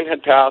Lane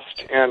had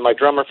passed and my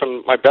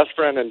best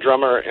friend and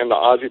drummer in the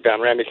Ozzy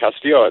band, Randy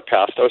Castillo, had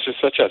passed, I was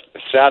just such a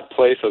sad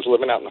place. I was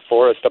living out in the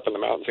forest up in the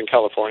mountains in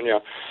California.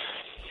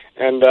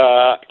 And,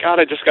 God,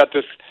 I just got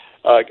this,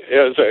 it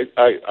was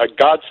a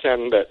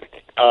godsend that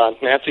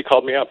Nancy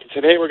called me up and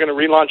said, hey, we're going to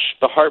relaunch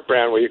the Heart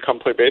brand. Will you come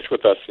play bass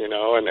with us,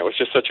 And it was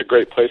just such a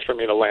great place for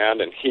me to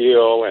land and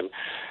heal and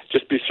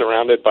just be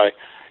surrounded by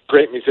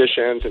great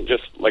musicians and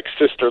just, like,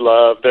 sister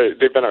love.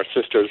 They've been our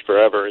sisters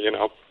forever, And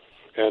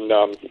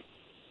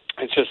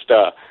it's just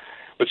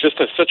was just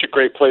such a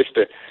great place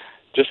to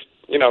just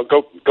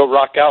go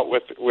rock out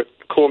with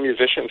cool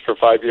musicians for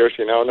 5 years,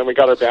 And then we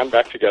got our band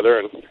back together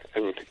and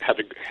had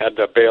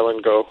to bail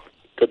and go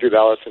do the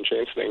Alice in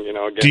Chains thing,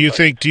 Again. Do you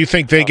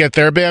think they get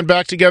their band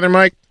back together,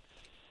 Mike?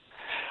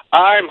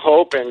 I'm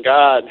hoping,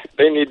 God,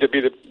 they need to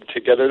be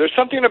together. There's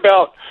something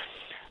about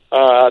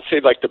say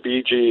like the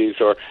Bee Gees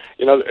or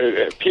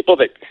people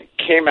that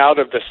came out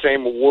of the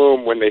same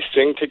womb when they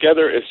sing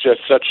together is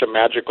just such a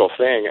magical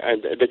thing,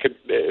 and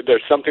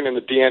there's something in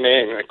the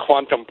DNA and the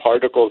quantum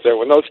particles there.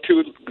 When those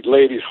two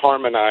ladies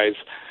harmonize,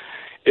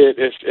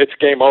 it's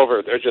game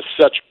over. They're just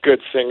such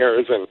good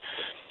singers, and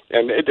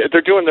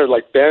they're doing their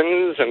like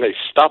bends, and they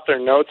stop their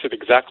notes at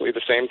exactly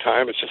the same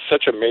time. It's just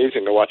such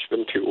amazing to watch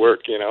them two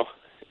work, you know.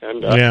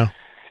 And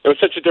it was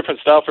such a different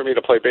style for me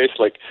to play bass,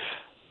 like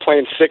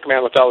playing Sick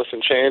Man with Alice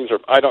in Chains, or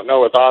I Don't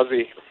Know with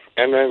Ozzy,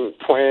 and then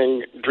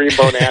playing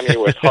Dreamboat Annie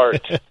with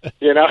Heart.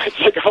 You know, it's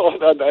like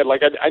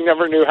I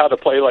never knew how to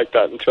play like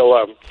that until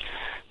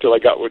I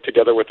got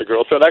together with the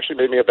girls. So it actually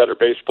made me a better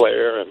bass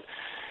player,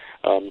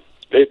 and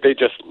they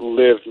just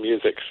live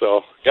music.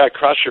 So yeah,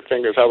 cross your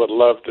fingers. I would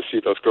love to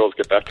see those girls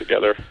get back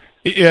together.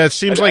 Yeah, it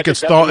seems like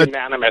it's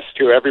unanimous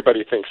too.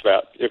 Everybody thinks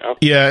that, you know.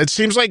 Yeah, it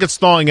seems like it's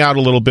thawing out a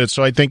little bit,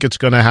 so I think it's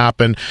going to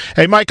happen.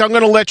 Hey, Mike, I'm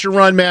going to let you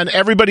run, man.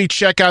 Everybody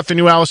check out the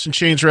new Alice in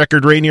Chains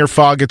record, Rainier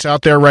Fog. It's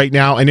out there right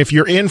now. And if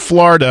you're in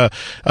Florida,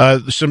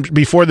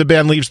 before the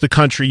band leaves the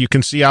country, you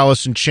can see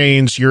Alice in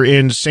Chains. You're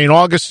in St.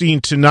 Augustine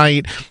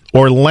tonight,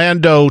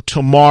 Orlando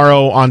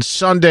tomorrow, on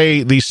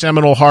Sunday, the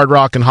Seminole Hard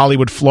Rock in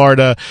Hollywood,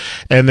 Florida,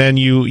 and then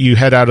you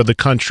head out of the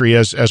country,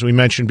 as we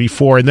mentioned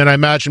before. And then I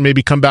imagine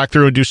maybe come back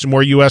through and do some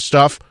more U.S.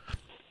 stuff.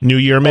 New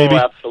Year, maybe. Oh,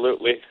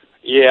 absolutely.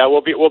 Yeah,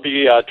 we'll be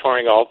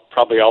touring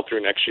probably all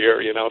through next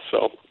year. You know,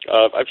 so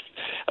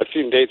I've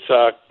seen dates,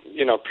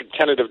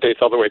 tentative dates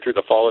all the way through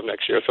the fall of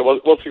next year. So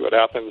we'll see what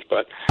happens.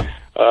 But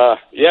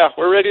yeah,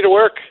 we're ready to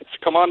work.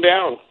 Come on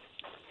down.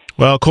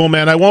 Well, cool,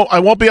 man. I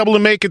won't be able to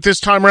make it this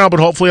time around, but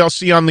hopefully I'll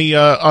see you on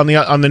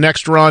the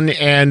next run,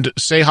 and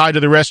say hi to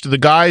the rest of the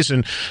guys,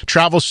 and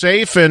travel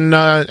safe, and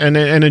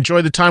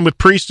enjoy the time with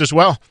Priest as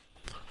well.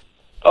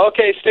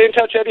 Okay, stay in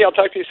touch, Eddie. I'll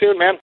talk to you soon,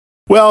 man.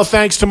 Well,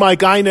 thanks to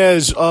Mike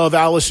Inez of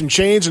Alice in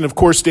Chains, and of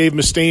course Dave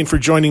Mustaine for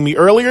joining me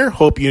earlier.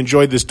 Hope you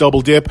enjoyed this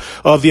double dip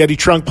of the Eddie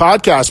Trunk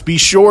podcast. Be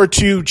sure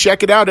to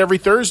check it out every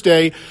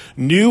Thursday,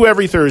 new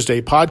every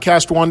Thursday,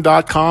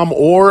 podcast1.com,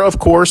 or of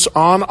course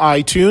on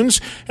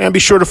iTunes. And be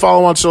sure to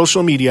follow on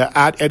social media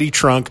at Eddie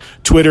Trunk,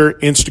 Twitter,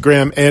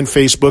 Instagram, and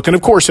Facebook. And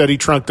of course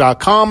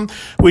eddietrunk.com,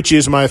 which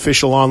is my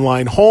official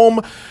online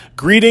home.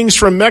 Greetings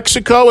from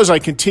Mexico as I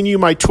continue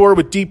my tour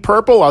with Deep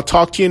Purple. I'll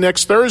talk to you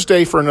next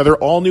Thursday for another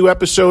all-new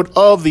episode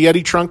of the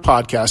Eddie Trunk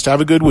Podcast.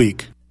 Have a good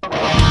week.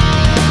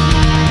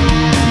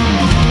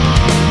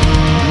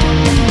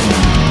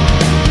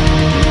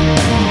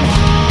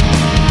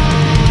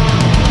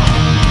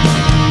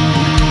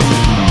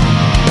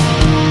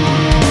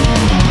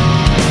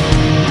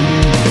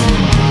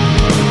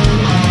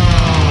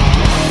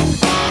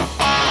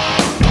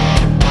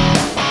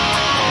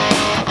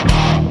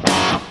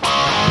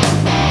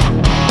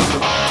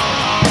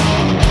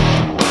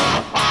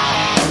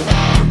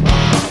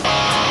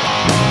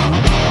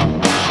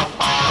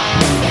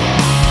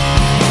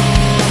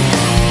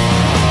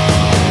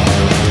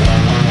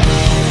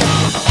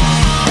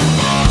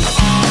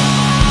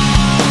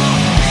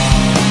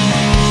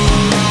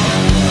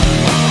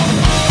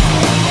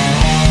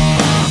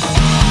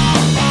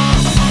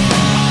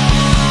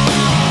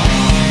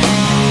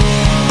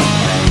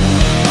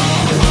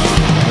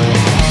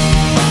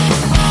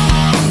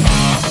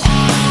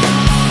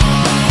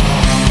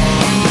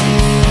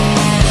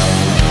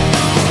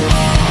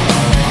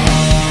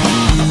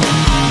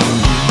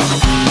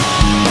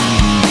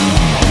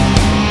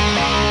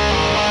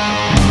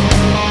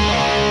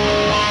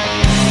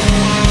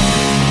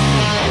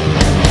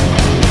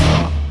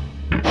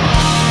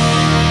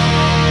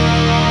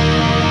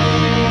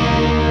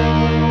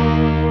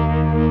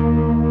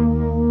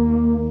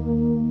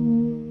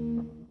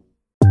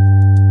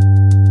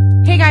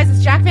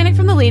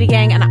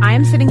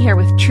 Sitting here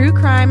with true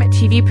crime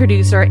TV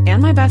producer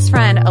and my best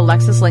friend,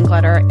 Alexis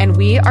Linkletter, and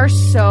we are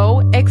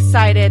so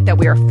excited that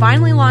we are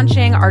finally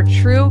launching our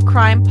true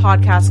crime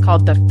podcast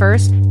called The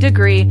First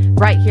Degree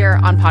right here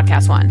on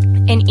Podcast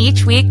One. And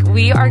each week,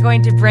 we are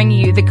going to bring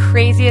you the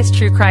craziest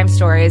true crime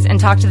stories and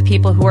talk to the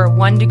people who are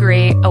 1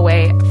 degree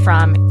away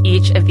from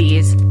each of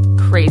these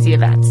crazy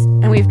events.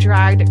 And we've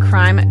dragged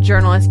crime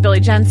journalist Billy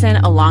Jensen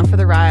along for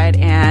the ride,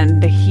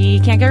 and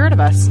he can't get rid of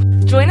us.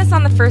 Join us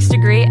on The First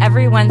Degree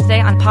every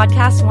Wednesday on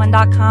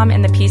podcast1.com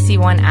and the PC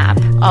One app.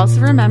 Also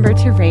remember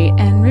to rate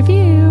and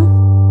review.